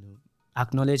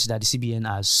acknowledge that the CBN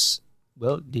has,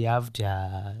 well, they have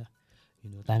their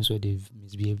times where they've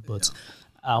misbehaved, but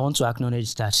I want to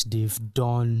acknowledge that they've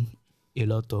done a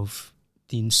lot of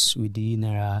things with the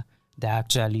eNaira that are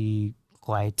actually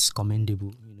quite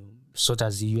commendable, such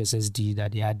as the USSD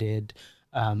that they added.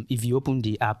 If you open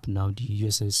the app now, the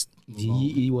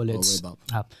e-wallet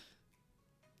app,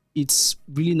 it's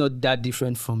really not that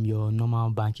different from your normal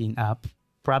banking app,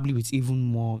 probably with even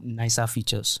more nicer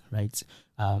features, right?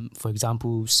 For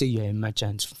example, say you're a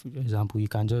merchant, for example, you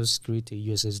can just create a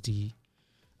USSD,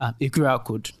 a QR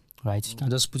code, right? You can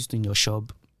just put it in your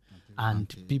shop,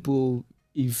 and people,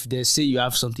 if they say you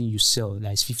have something you sell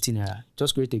that is 15 naira,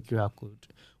 just create a QR code.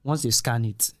 Once they scan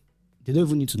it, they don't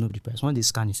even need to know the price. Once they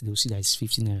scan it, they'll see that it's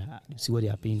 15 naira. They'll see what they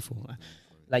are paying for.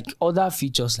 Like other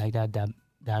features like that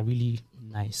are really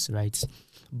nice, right?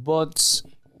 But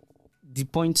the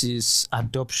point is,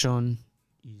 adoption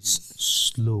is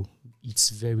slow.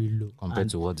 It's very low compared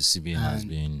to what the CBN has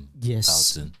been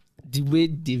touting. The way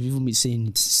they've even been saying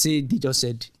it, say they just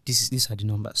said these are the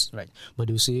numbers, right? But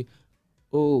they'll say,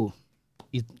 oh,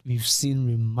 we've seen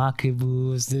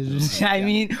remarkable. I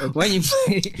mean, when you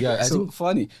play, I think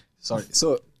funny. Sorry.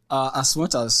 So as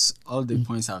much as all the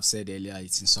points I've said earlier,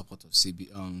 it's in support of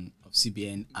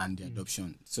CBN and the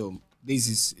adoption. So this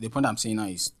is the point I'm saying now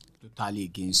is totally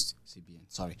against CBN.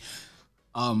 Sorry.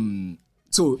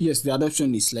 So yes, the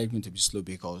adoption is likely going to be slow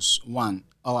because one,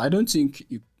 I don't think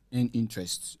you earn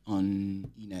interest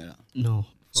on eNaira. No.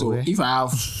 So if I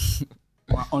have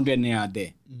 100 naira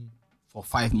there for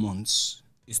 5 months,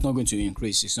 it's not going to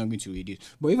increase. It's not going to reduce.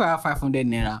 But if I have 500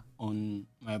 naira on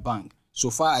my bank, so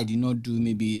far I did not do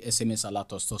maybe SMS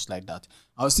alert or stuff like that,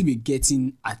 I'll still be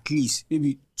getting at least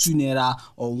maybe 2 naira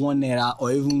or 1 naira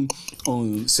or even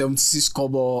 76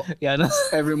 kobo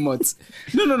every month.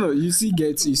 No. You still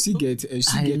get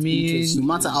interest no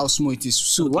matter how small it is.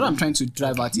 So what I'm trying to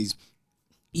drive at is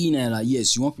eNaira,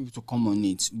 yes, you want people to come on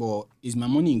it, but is my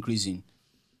money increasing?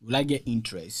 Will I get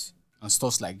interest and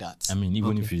stuff like that? I mean,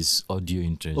 even if it's audio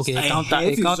interest. Okay, a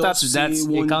counter to that is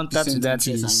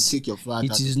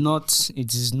it is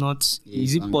not.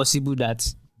 Is it possible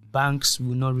that banks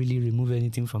will not really remove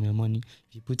anything from your money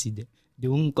if you put it there? They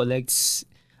won't collect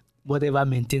whatever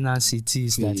maintenance it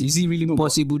is. That is it really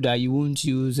possible that you won't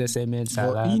use SMS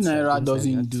alert? eNaira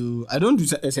doesn't do. I don't do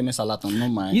SMS alert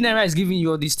on mine. eNaira is giving you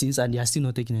all these things and they are still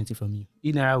not taking anything from you.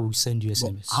 eNaira will send you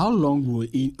SMS. But how long will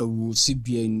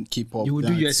CBN keep up? You will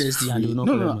do USSD and you will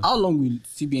not. No. How long will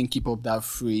CBN keep up that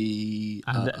free?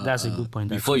 And that's a good point.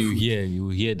 Before you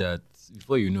hear that.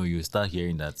 Before you know, you start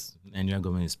hearing that Nigerian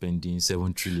government is spending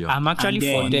 7 trillion. I'm actually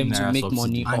for them to make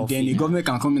money and then the government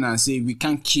can come in and say we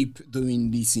can't keep doing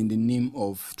this in the name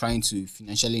of trying to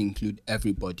financially include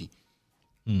everybody.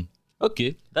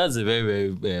 Okay, that's a very,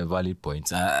 very valid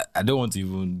point. I don't want to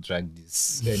even drag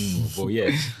this anymore, but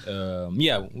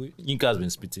Yinka has been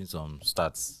spitting some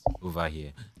stats over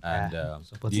here and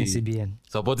supporting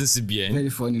CBN.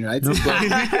 Very funny, right?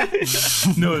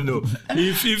 No.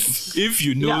 If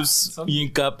you know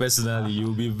Yinka personally,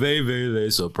 you'll be very, very, very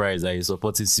surprised that he's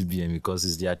supporting CBN because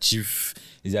he's their chief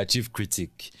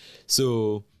critic.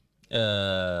 So.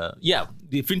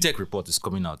 The fintech report is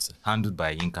coming out, handled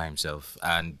by Yinka himself,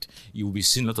 and you will be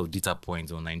seeing a lot of data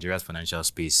points on Nigeria's financial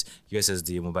space,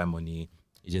 USSD, mobile money,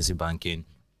 agency banking.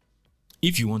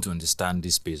 If you want to understand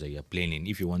this space that you're playing in,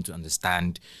 if you want to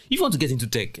get into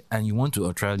tech and you want to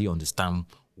utterly understand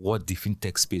what the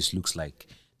fintech space looks like,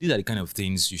 these are the kind of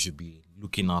things you should be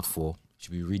looking out for, you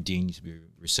should be reading, you should be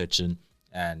researching,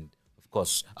 and of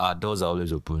course, our doors are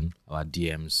always open, our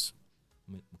DMs.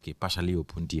 Okay, partially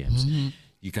open DMs. Mm-hmm.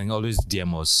 You can always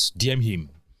DM him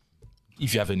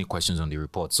if you have any questions on the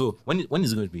report. So when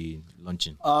is it going to be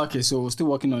launching? Okay, so we're still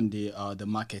working on the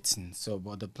marketing. So,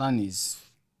 but the plan is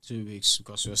 2 weeks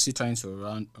because we're still trying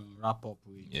to wrap up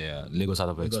with Lagos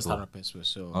Startup Expo.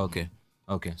 So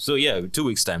okay. So 2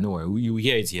 weeks time. No worry, you will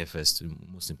hear it here first.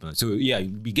 Most important. So you'll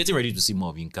be getting ready to see more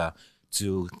of Yinka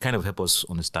to kind of help us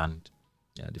understand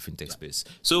the fintech space.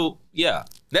 So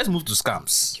let's move to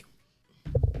scams.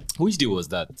 Which day was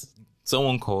that?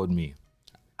 Someone called me.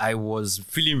 I was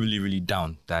feeling really, really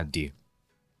down that day.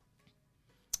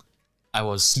 I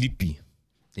was sleepy.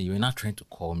 Then you were not trying to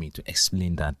call me to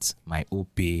explain that my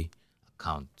OPay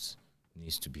account,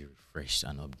 needs to be refreshed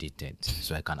and updated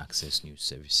so I can access new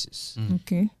services.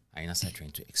 Okay. I started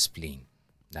trying to explain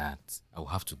that I will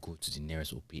have to go to the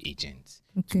nearest OP agent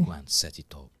Okay. to go and set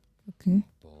it up. Okay.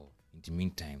 But in the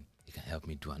meantime, they can help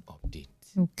me do an update.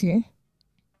 Okay.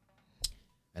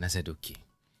 And I said, okay.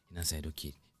 And I said,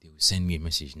 okay, they will send me a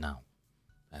message now.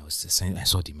 I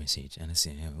saw the message and I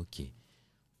said, okay.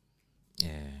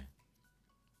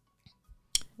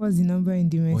 What's the number in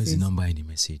the message? What's the number in the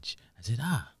message? I said,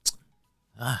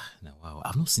 no, wow,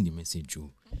 I've not seen the message, Joe.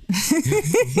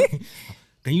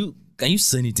 Can you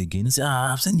send it again? I said,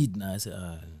 I've sent it now. I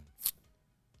said,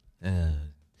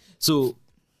 so,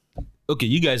 okay,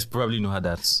 you guys probably know how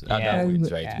that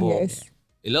works, right? Yeah. But Yes.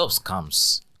 a lot of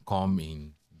scams come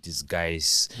in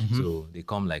disguise. So they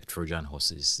come like Trojan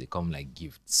horses. They come like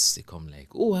gifts. They come like,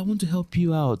 oh, I want to help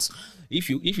you out.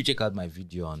 If you check out my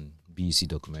video on BEC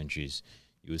documentaries,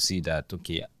 you'll see that,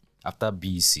 okay, after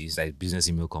BEC, it's like business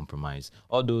email compromise.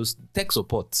 All those tech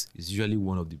support is usually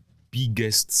one of the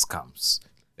biggest scams.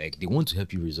 Like, they want to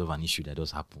help you resolve an issue that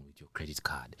does happen with your credit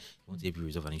card. They want to help you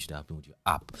resolve an issue that happens with your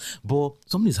app. But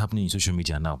something is happening in social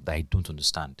media now that I don't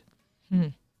understand.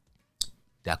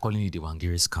 They are calling it the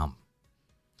Wangiri scam.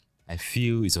 I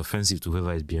feel it's offensive to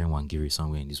whoever is bearing Wangiri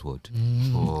somewhere in this world.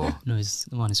 Or, No,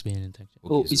 no one is paying attention.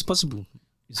 Okay, It's possible.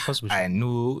 It's possible. I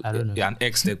know, I don't know. An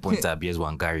ex-tech pointer bears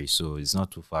Wangari, so it's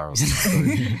not too far off.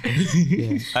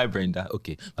 Hi, Brenda.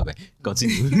 Okay, bye-bye.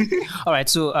 Continue. All right,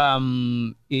 so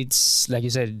it's like you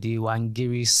said, the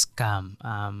Wangiri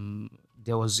scam.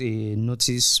 There was a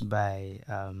notice by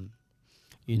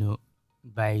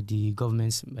by the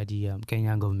government, by the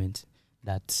Kenyan government,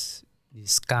 that the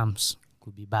scams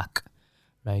could be back,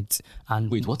 right?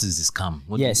 And Wait, what is the scam?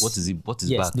 What is it? What is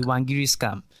yes, back? the Wangiri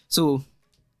scam. So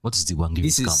What is the Wangiri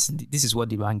scam? this is what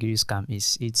the Wangiri scam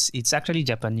is. It's actually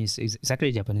Japanese. It's actually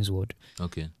a Japanese word.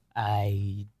 Okay.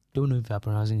 I don't know if I'm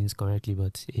pronouncing it correctly,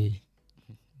 but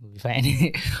we'll be fine.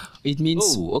 It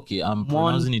means okay. I'm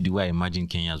pronouncing it the way I imagine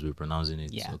Kenyans were pronouncing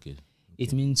it. Yeah. Okay.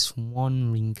 it means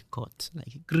one ring cut, like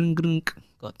grung grung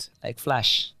cut, like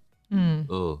flash.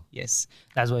 Oh. Yes,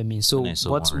 that's what it means. So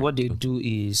what they do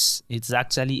is it's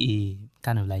actually a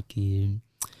kind of like a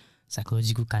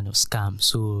psychological kind of scam.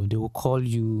 So they will call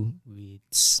you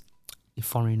with a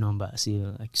foreign number, say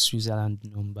like Switzerland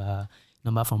number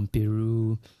from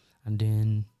Peru, and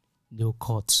then they'll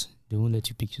cut. They won't let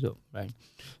you pick it up, right?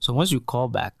 So once you call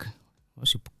back,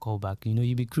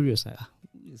 you'll be curious. Like,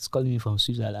 it's calling me from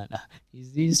Switzerland.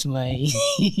 Is this my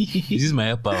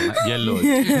helper? Dear Lord.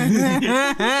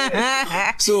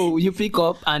 So you pick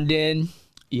up and then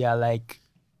you're like,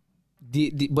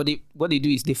 what they do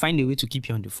is they find a way to keep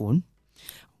you on the phone.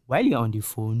 While you're on the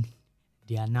phone,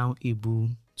 they are now able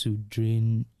to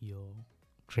drain your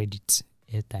credit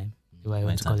airtime. I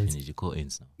want to call it. You call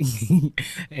ends now.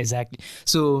 Exactly.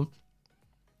 So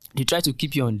they try to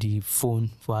keep you on the phone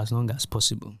for as long as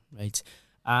possible, right?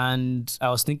 And I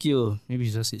was thinking, maybe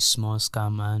it's just a small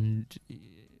scam. And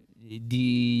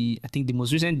I think the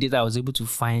most recent data I was able to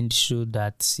find showed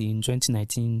that in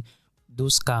 2019,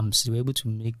 those scams, they were able to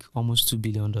make almost $2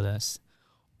 billion on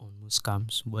most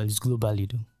scams. Well, it's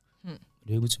globally though.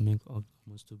 They're able to make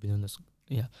almost $2 billion.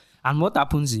 Yeah. And what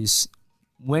happens is,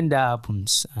 when that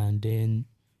happens, and then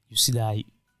you see that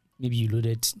maybe you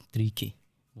loaded 3K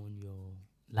on your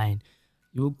line,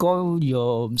 you will call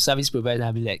your service provider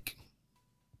and be like,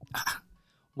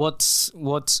 what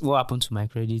happened to my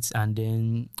credits? And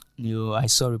then I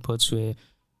saw reports where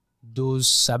those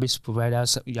service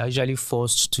providers are usually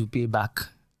forced to pay back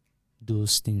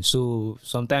those things. So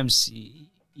sometimes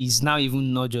it's now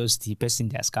even not just the person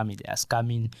they are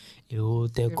scamming a whole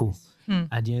telco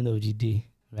at the end of the day,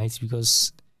 right?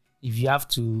 Because if you have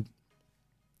to,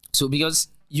 because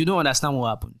you don't understand what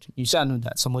happened, you shall know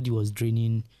that somebody was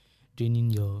draining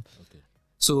your. Okay.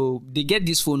 So they get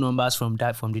these phone numbers from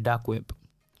the dark web.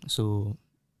 So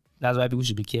that's why people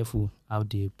should be careful how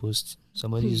they post.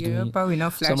 Somebody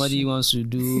wants to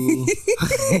do.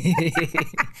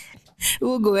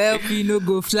 Who go help you? No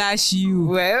go flash you.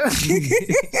 Well,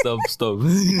 stop. Stop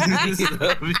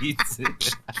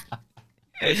it.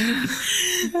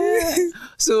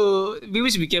 So people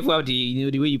should be careful how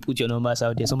the way you put your numbers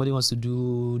out there. Somebody wants to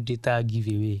do data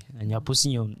giveaway, and you're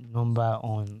posting your number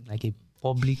on like a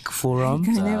public forum. I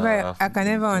can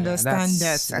never understand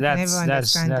that.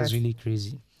 That's really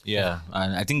crazy. Yeah,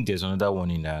 and I think there's another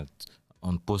one in that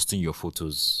on posting your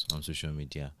photos on social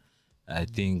media. I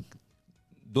think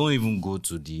don't even go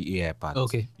to the AI part.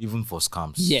 Okay. Even for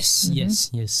scams. Yes.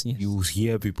 You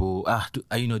hear people,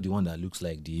 are you not the one that looks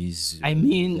like this? I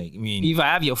mean, if I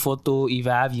have your photo, if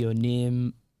I have your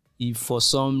name, if for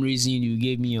some reason you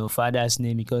gave me your father's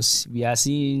name, because we are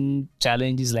seeing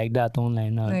challenges like that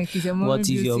online now. Like, is your mommy What is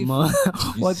your beautiful? mom?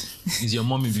 What Is your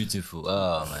mommy beautiful?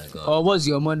 Oh my god. or what's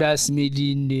your mother's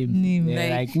maiden name?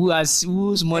 Like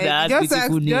whose mother has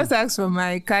beautiful name? Just ask for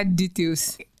my card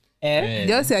details.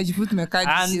 Just say I should put my card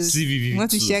And details. CVV I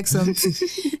want to too. check something.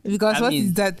 Because what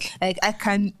is that? Like,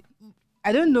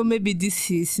 I don't know, maybe this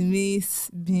is me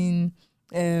being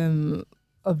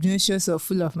obnoxious or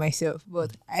full of myself,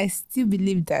 but I still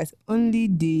believe that only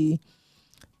the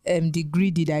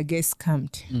greedy that gets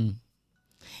scammed.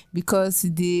 Because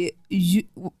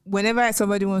whenever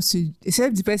somebody wants to,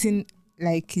 except the person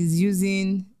like is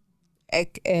using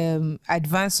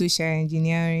advanced social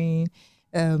engineering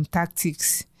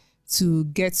tactics to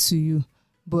get to you,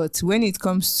 but when it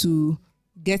comes to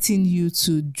getting you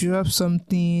to drop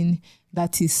something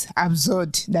that is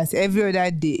absurd, that every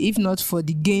other day, if not for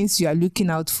the gains you are looking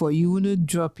out for, you wouldn't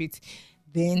drop it,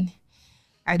 then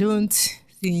I don't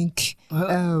think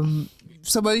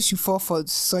somebody should fall for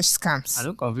such scams. I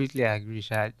don't completely agree,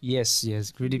 Shad. Yes,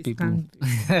 greedy people.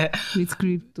 With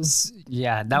crypto.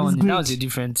 Yeah, that was a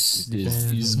different.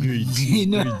 It's greed. You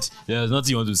know? Greed. There's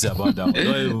nothing you want to say about that. Don't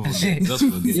even forget. Just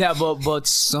forget. Yeah, but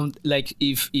some, like,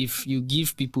 if you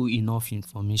give people enough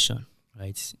information,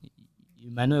 right? You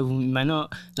might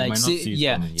not like, not say, see it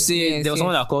yeah, coming, yeah. say Yes, there was yes.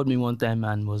 someone that called me one time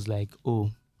and was like,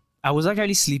 oh, I was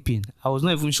actually sleeping. I was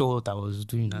not even sure what I was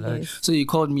doing. Yes. So he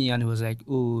called me and he was like,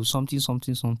 oh, something.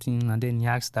 And then he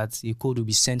asked that a code will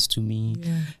be sent to me.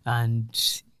 Yeah.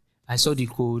 And I saw the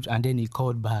code and then he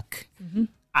called back.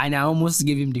 And I almost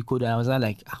gave him the code. And I was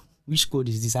like, which code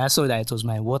is this? I saw that it was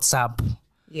my WhatsApp.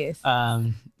 Yes.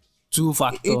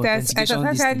 Two-factor It has authentication.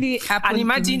 actually happened. And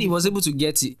imagine to me. he was able to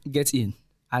get in.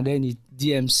 And then he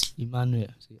DMs Emmanuel.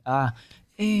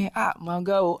 Say, my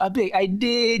girl, I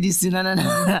did this. And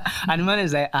Emmanuel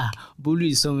is like, Bolu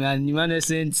is somewhere. And Emmanuel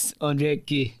sent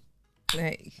 100K.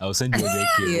 Like, I'll send you a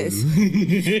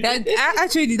JK. yes.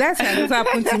 Actually, that's also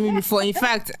happened to me before. In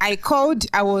fact, I called,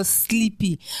 I was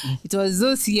sleepy. It was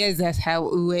those years that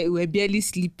we were barely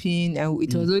sleeping, and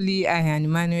it was only I and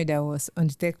Emmanuel that was on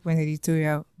the Tech Point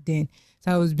editorial then.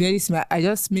 So I was barely smart. I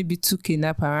just maybe took a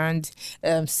nap around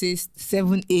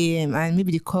 7 a.m. and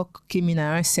maybe the call came in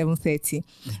around 7:30.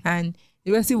 And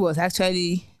the person was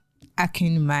actually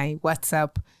hacking my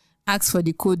WhatsApp, asked for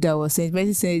the code that was sent. The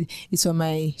person said it's from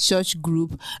my church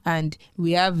group and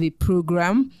we have a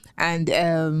program, and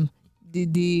I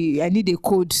need a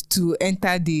code to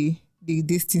enter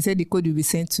this thing. Said the code will be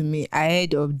sent to me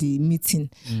ahead of the meeting.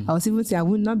 I was even saying I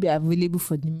would not be available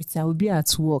for the meeting. I will be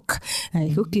at work.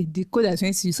 Like, okay, the code that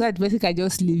sent to you, so that the person can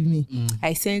just leave me.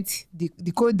 I sent the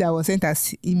code that was sent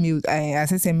as email,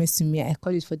 as SMS to me. I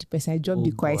called it for the person. I dropped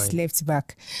the code. I slept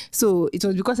back. So it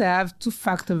was because I have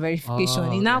two-factor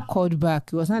verification. He now called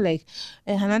back. It was not like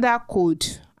another code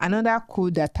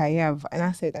that I have. And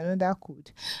I said, another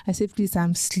code. I said, please,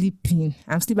 I'm sleeping.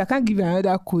 I can't give you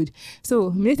another code. So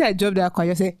immediately I dropped that code, I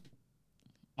just said,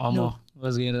 no.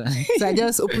 What's going on? So I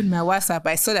just opened my WhatsApp.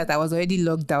 I saw that I was already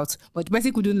logged out, but the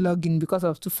person couldn't log in because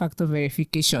of two-factor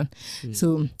verification.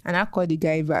 So, and I called the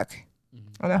guy back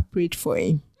and I prayed for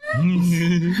him.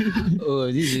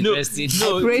 Oh, this is interesting.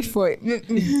 I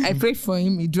prayed for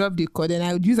him. He dropped the code, and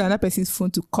I would use another person's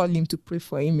phone to call him to pray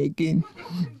for him again.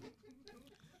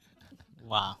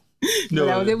 Wow. But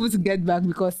I was able to get back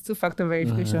because two-factor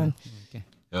verification. Okay.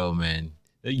 Oh man,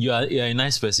 you're a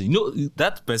nice person. You know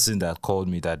that person that called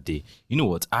me that day. You know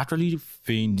what? I actually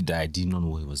feigned that I did not know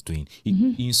what he was doing.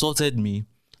 He insulted me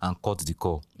and cut the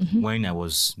call when I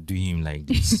was doing him like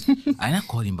this. And I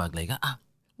called him back like,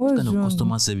 what kind of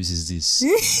customer service is this?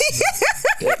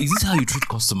 Is this how you treat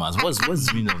customers? What's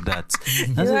the meaning of that?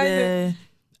 I said,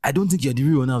 I don't think you're the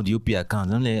real owner of the OP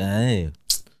account. I'm like, hey.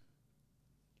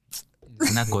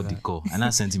 And I got the call and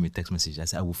I sent him a text message. I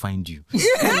said, I will find you.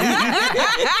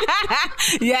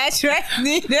 Yeah, trust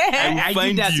me there. I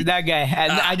did that to that guy.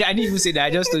 I didn't even say that.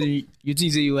 I just told you, you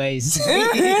think you are wise.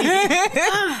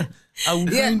 I will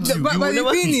find you. But the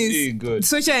thing Hey, God. is,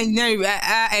 social engineering,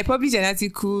 I published an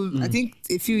article, I think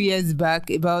a few years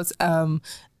back, about,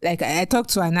 like, I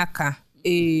talked to an hacker,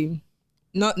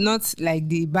 not like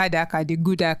the bad hacker, the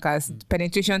good hackers,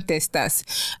 penetration testers,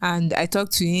 and I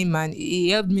talked to him and he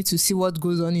helped me to see what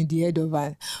goes on in the head of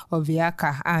a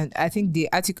hacker. And I think the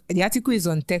article is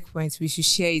on Tech Point. We should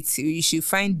share it. You should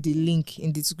find the link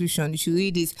in the description. You should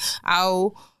read it.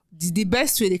 How the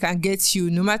best way they can get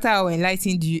you, no matter how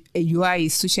enlightened you are,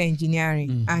 is social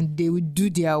engineering, and they will do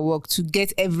their work to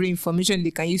get every information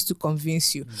they can use to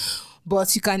convince you.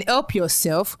 But you can help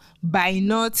yourself by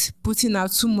not putting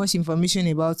out too much information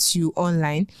about you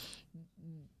online.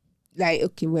 Like,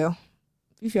 okay, well,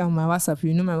 if you're on my WhatsApp,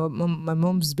 you know my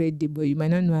mom's birthday, but you might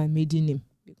not know her maiden name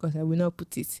because I will not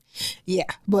put it. Yeah,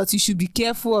 but you should be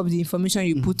careful of the information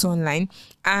you put online,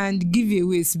 and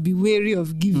giveaways. Be wary of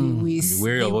giveaways. Be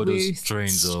wary of all those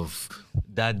trends of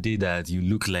that day that you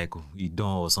look like you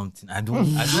done or something. I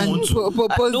don't want to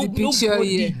post the picture.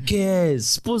 Nobody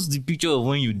cares. Post the picture of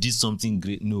when you did something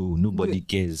great. No, nobody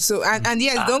cares. So and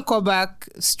yes, don't call back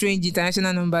strange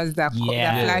international numbers that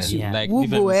flash you. Like, who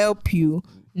go help you?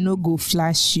 No go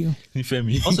flash you.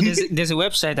 Also, there's a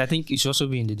website, I think it should also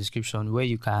be in the description, where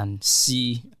you can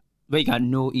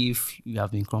know if you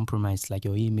have been compromised, like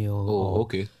your email. Oh,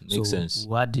 okay. Makes sense.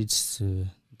 We'll add it to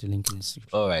the link in the description.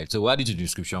 All right. So we'll add it to the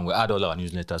description. We'll add all our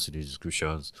newsletters to the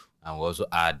descriptions. And we'll also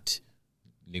add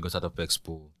Lagos Startup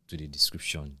Expo to the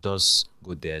description. Just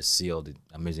go there, see all the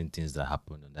amazing things that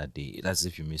happened on that day. That's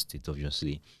if you missed it,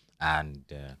 obviously. And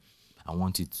I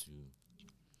want it to...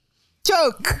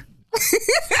 Choke!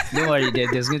 Don't worry,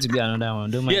 there's going to be another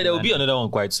one. Don't mind. Yeah, there will be another one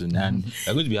quite soon, and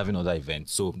we're going to be having other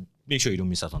events. So make sure you don't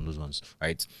miss out on those ones,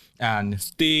 right? And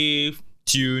stay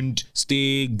tuned,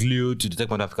 stay glued to the Tech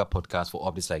Point Africa podcast for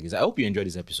updates like this. I hope you enjoyed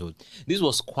this episode. This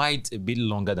was quite a bit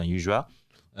longer than usual.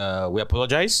 We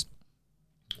apologize.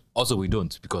 Also, we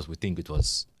don't, because we think it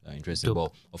was interesting.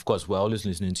 But of course, we're always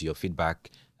listening to your feedback,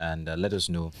 and let us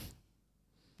know.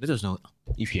 Let us know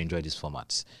if you enjoyed this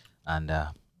format, and.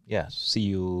 Yeah, see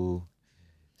you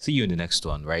in the next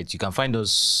one, right? You can find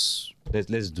us.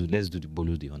 Let's do the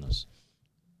Bolu the honors.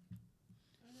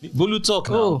 Bolu talk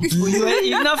now.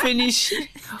 You're not finished.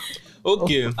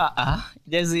 Okay.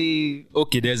 There's a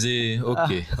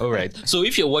okay. All right. So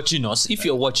if you're watching us, you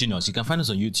can find us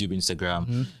on YouTube,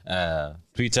 Instagram,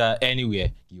 Twitter,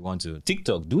 anywhere you want to.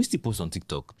 TikTok. Do we still post on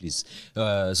TikTok, please?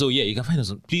 So yeah, you can find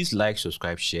us. Please like,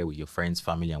 subscribe, share with your friends,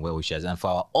 family, and well-wishers. And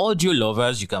for our audio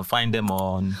lovers, you can find them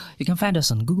on. You can find us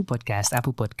on Google Podcast,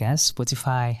 Apple Podcast,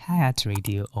 Spotify,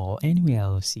 iHeartRadio, or anywhere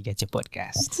else you get your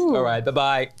podcast. All right.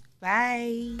 Bye-bye.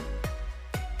 Bye.